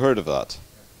all of you heard of that?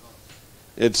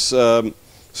 It's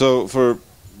so for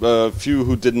a few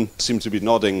who didn't seem to be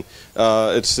nodding,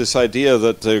 it's this idea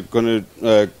that they're going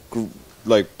to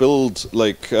like build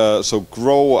like so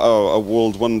grow a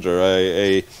world wonder,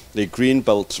 a green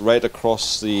belt right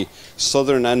across the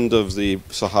southern end of the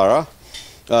Sahara,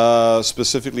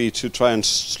 specifically to try and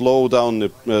slow down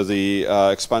the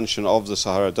expansion of the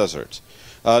Sahara Desert.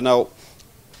 Now,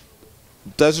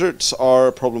 deserts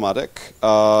are problematic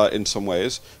in some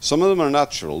ways. Some of them are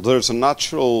natural. There's a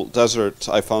natural desert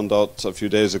I found out a few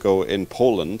days ago in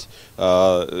Poland.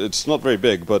 It's not very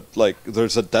big, but like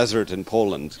there's a desert in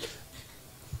Poland.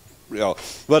 Yeah,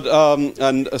 but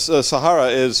and Sahara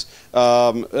is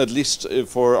at least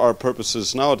for our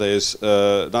purposes nowadays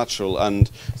natural, and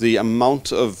the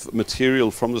amount of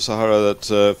material from the Sahara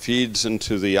that feeds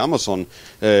into the Amazon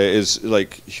is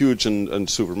like huge and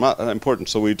super important.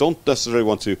 So we don't necessarily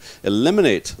want to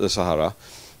eliminate the Sahara,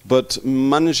 but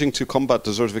managing to combat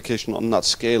desertification on that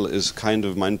scale is kind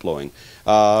of mind-blowing.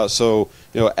 So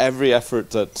you know, every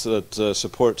effort that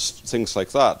supports things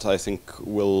like that, I think,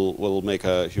 will make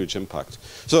a huge impact.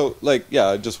 So, like, yeah,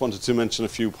 I just wanted to mention a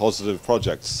few positive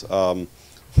projects.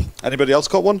 Anybody else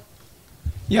got one?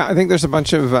 Yeah, I think there's a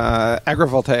bunch of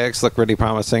agrivoltaics look really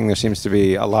promising. There seems to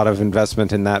be a lot of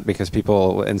investment in that because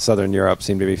people in Southern Europe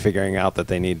seem to be figuring out that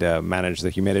they need to manage the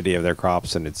humidity of their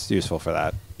crops, and it's useful for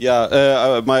that. Yeah,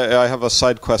 I have a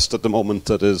side quest at the moment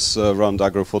that is around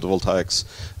agrophotovoltaics,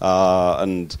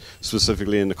 and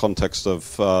specifically in the context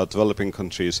of developing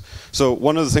countries. So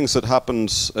one of the things that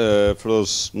happens, for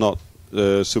those not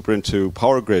super into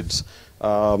power grids,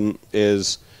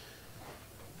 is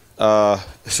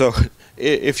so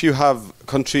if you have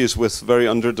countries with very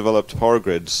underdeveloped power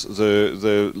grids,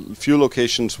 the few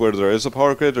locations where there is a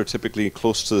power grid are typically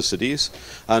close to the cities,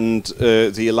 and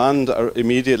the land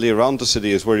immediately around the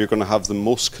city is where you're going to have the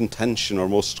most contention or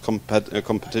most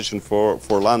competition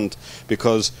for land,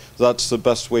 because that's the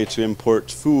best way to import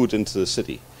food into the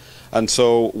city. And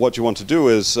so what you want to do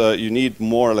is you need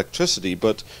more electricity,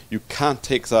 but you can't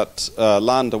take that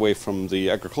land away from the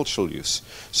agricultural use.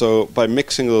 So by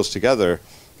mixing those together,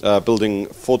 building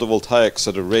photovoltaics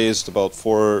that are raised about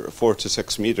 4 to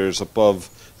 6 meters above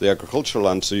the agricultural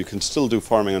land, so you can still do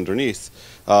farming underneath.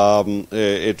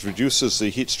 It reduces the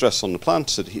heat stress on the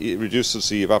plants. It reduces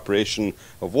the evaporation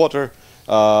of water,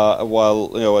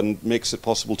 while and makes it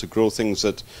possible to grow things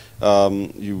that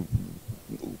you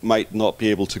might not be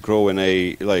able to grow in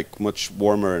a much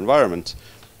warmer environment.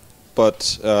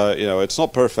 But it's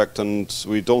not perfect, and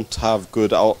we don't have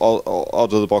good out of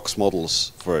the box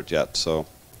models for it yet. So.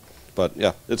 But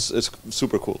yeah, it's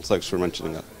super cool. Thanks for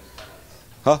mentioning that.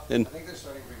 Huh? I think there's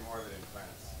starting to be more of it in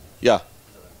France. Yeah.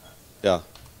 Yeah.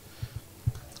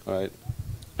 All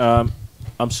right.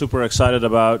 I'm super excited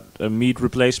about meat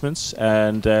replacements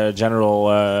and general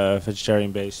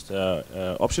vegetarian-based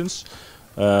options.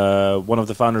 One of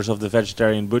the founders of the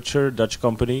Vegetarian Butcher, Dutch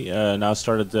company, now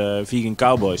started Vegan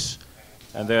Cowboys.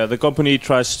 And the company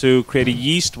tries to create a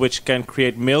yeast which can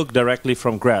create milk directly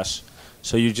from grass.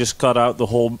 So you just cut out the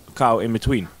whole cow in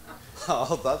between.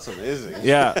 Oh, that's amazing.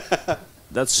 Yeah,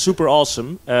 that's super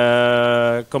awesome.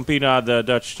 Campina, the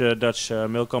Dutch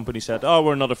milk company, said, "Oh,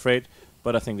 we're not afraid,"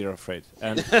 but I think they're afraid,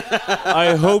 and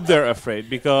I hope they're afraid,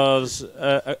 because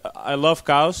I love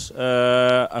cows.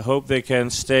 I hope they can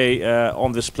stay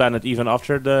on this planet even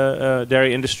after the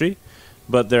dairy industry.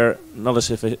 but they're not as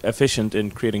efficient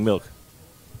in creating milk.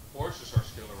 Horses are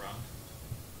still around,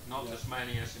 not as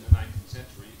many as in the 19th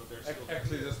century, but they're still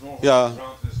actually there's more Yeah.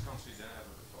 around in this country than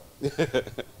ever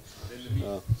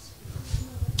before.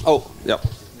 Oh, yeah.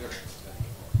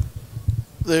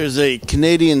 There's a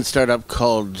Canadian startup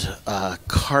called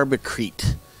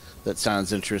Carbacrete that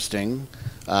sounds interesting.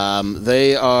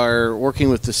 They are working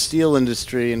with the steel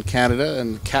industry in Canada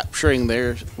and capturing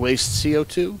their waste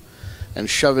CO2 and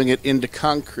shoving it into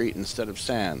concrete instead of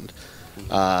sand.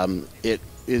 It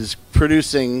is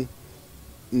producing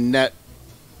net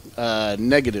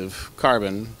negative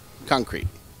carbon concrete.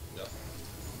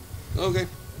 Okay,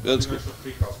 that's good.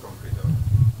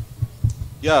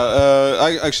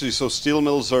 Yeah, actually, so steel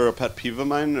mills are a pet peeve of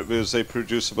mine because they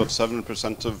produce about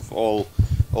 7% of all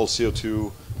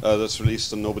CO2 that's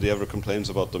released, and nobody ever complains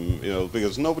about them. You know,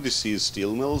 because nobody sees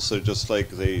steel mills. They're just like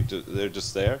they're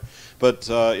just there. But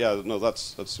yeah, no,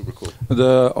 that's super cool.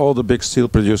 All the big steel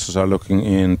producers are looking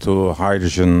into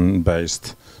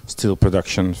hydrogen-based steel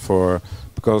production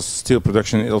because steel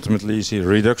production ultimately is a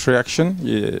redox reaction.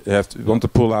 You want to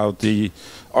pull out the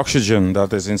oxygen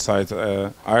that is inside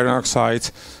iron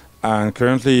oxide, and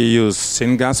currently you use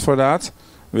syngas for that,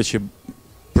 which you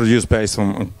produce based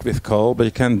on with coal, but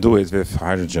you can't do it with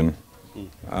hydrogen.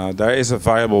 There is a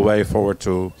viable way forward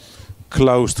to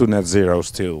close to net zero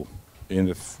steel in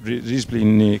the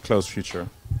reasonably close future.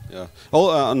 Yeah.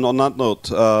 And on that note,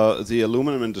 the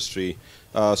aluminum industry.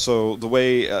 So the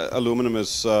way aluminum is,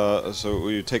 so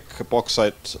you take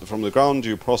bauxite from the ground,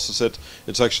 you process it.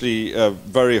 It's actually a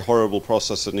very horrible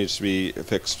process that needs to be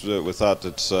fixed with that.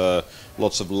 It's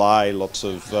lots of lye, lots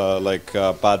of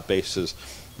bad bases.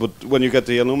 But when you get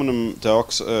the aluminum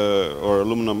or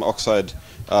aluminum oxide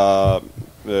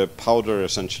powder,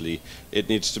 essentially, it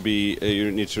needs to be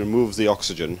you need to remove the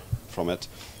oxygen from it,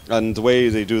 and the way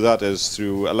they do that is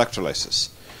through electrolysis.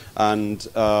 And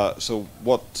so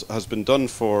what has been done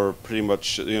for pretty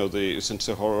much since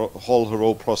the whole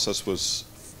Haro process was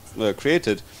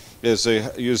created is they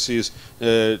use these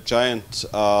giant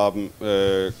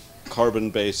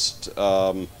carbon-based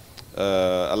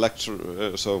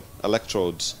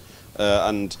electrodes,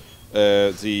 and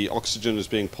the oxygen is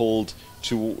being pulled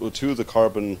to the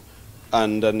carbon,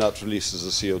 and then that releases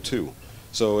the CO2.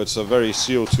 So it's a very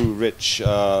CO2 rich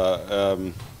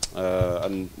and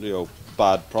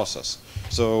bad process.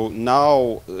 So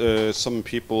now some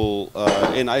people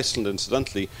in Iceland,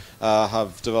 incidentally,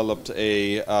 have developed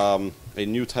a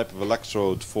new type of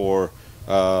electrode for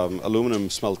aluminum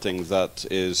smelting that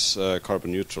is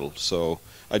carbon neutral. So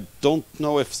I don't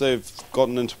know if they've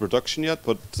gotten into production yet,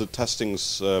 but the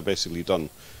testing's basically done.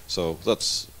 So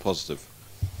that's positive.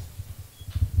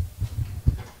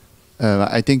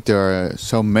 I think there are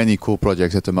so many cool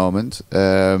projects at the moment.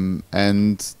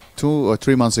 And 2 or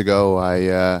 3 months ago,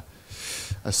 I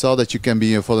saw that you can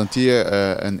be a volunteer,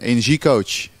 an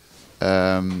energiecoach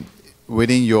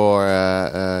within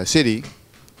your city.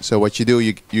 So what you do,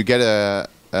 you get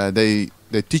they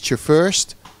teach you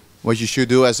first what you should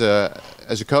do as a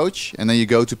coach, and then you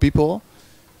go to people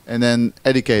and then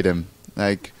educate them.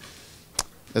 Like,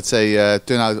 let's say,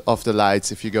 turn off the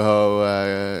lights if you go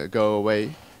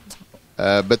away.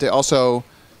 But they also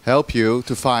help you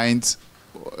to find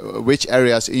which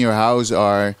areas in your house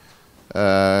are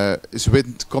is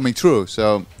wind coming through.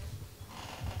 So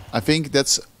I think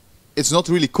it's not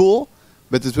really cool,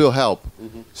 but it will help.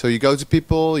 Mm-hmm. So you go to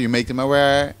people, you make them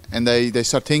aware, and they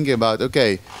start thinking about,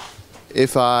 okay,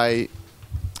 if I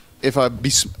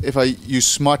use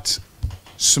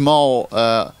small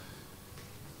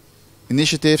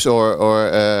initiatives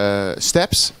or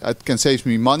steps, it can save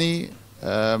me money.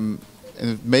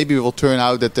 And maybe it will turn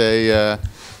out that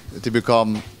they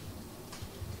become,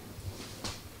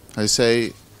 I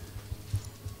say,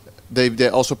 they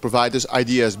also provide us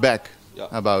ideas back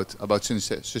about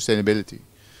sustainability.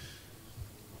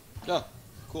 Yeah,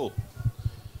 cool.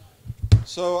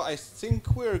 So I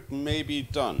think we're maybe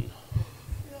done.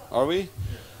 Are we?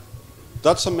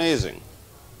 That's amazing.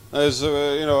 As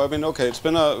I mean, okay, it's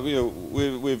been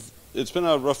it's been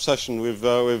a rough session. We've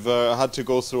had to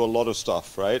go through a lot of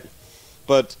stuff, right?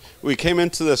 But we came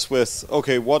into this with,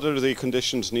 okay, what are the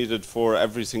conditions needed for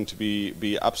everything to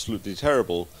be absolutely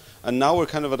terrible? And now we're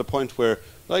kind of at a point where,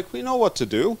 like, we know what to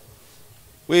do.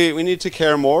 We need to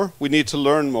care more. We need to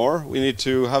learn more. We need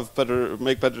to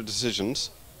make better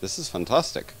decisions. This is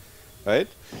fantastic, right?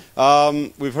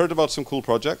 We've heard about some cool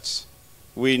projects.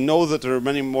 We know that there are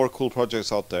many more cool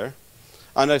projects out there.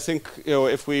 And I think,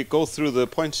 if we go through the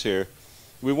points here,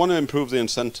 we want to improve the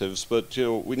incentives, but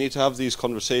we need to have these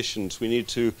conversations. We need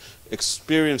to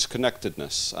experience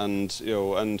connectedness and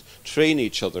and train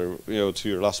each other. To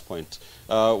your last point,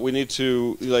 we need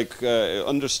to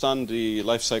understand the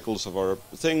life cycles of our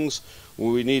things.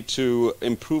 We need to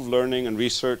improve learning and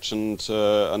research and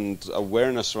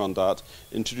awareness around that.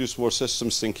 Introduce more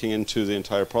systems thinking into the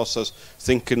entire process.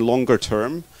 Think in longer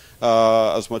term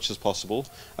as much as possible,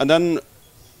 and then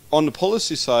on the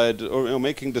policy side, or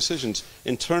making decisions,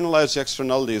 internalize the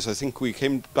externalities. I think we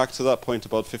came back to that point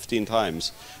about 15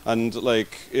 times, and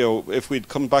if we'd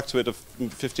come back to it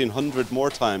 1,500 more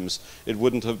times, it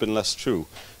wouldn't have been less true.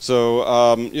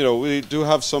 So we do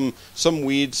have some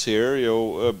weeds here.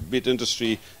 Meat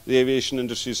industry, the aviation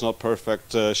industry is not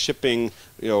perfect. Shipping,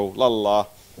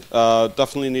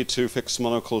 definitely need to fix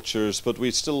monocultures, but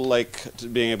we still like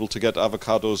being able to get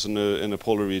avocados in the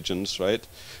polar regions, right?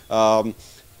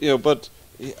 But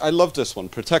I love this one.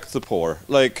 Protect the poor.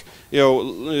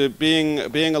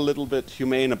 Being a little bit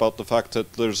humane about the fact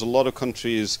that there's a lot of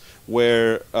countries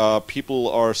where people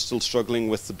are still struggling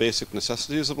with the basic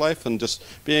necessities of life, and just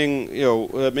being,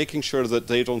 making sure that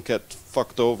they don't get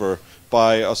fucked over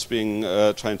by us being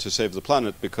trying to save the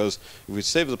planet. Because if we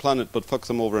save the planet but fuck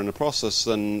them over in the process,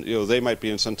 then they might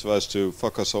be incentivized to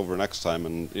fuck us over next time,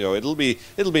 and it'll be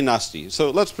nasty.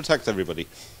 So let's protect everybody.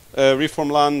 Reform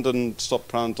land and stop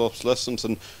plant obsolescence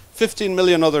and 15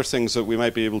 million other things that we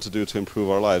might be able to do to improve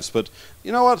our lives. But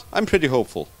you know what? I'm pretty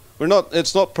hopeful.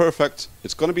 It's not perfect.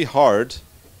 It's going to be hard,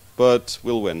 but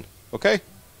we'll win. Okay?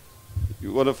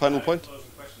 You want a final point?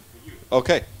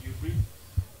 Okay.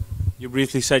 You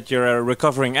briefly said you're a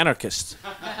recovering anarchist.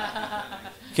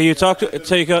 Can you talk to?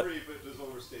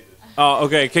 Oh,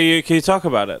 okay. Can you talk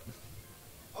about it?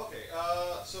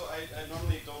 So I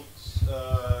normally don't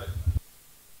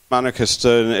anarchist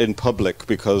in public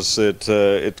because it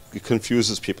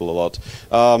confuses people a lot.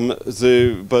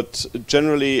 But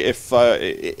generally, if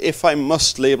I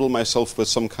must label myself with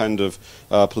some kind of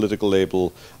political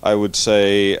label, I would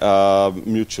say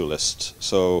mutualist.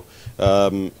 So.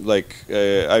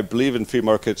 I believe in free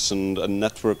markets and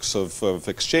networks of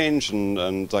exchange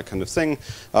and that kind of thing,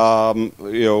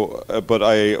 but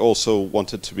I also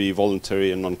want it to be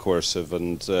voluntary and non-coercive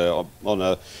and on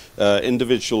a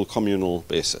individual communal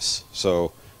basis.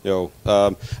 So so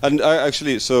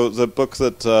the book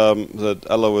that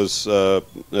Ella was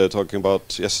talking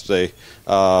about yesterday,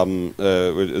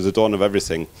 The Dawn of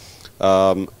Everything.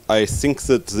 I think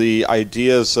that the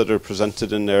ideas that are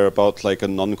presented in there about a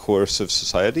non-coercive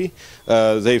society,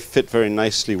 they fit very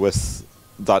nicely with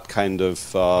that kind of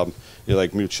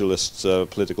mutualist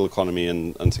political economy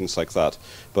and things like that.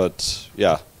 But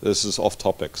yeah, this is off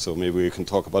topic, so maybe we can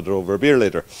talk about it over a beer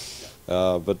later.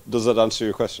 But does that answer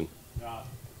your question?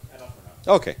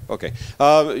 Okay.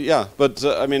 But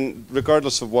I mean,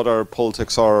 regardless of what our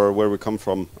politics are or where we come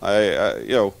from,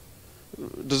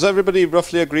 does everybody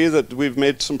roughly agree that we've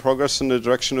made some progress in the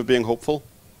direction of being hopeful?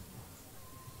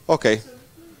 Okay.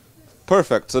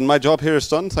 Perfect. Then my job here is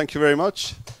done. Thank you very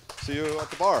much. See you at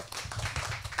the bar.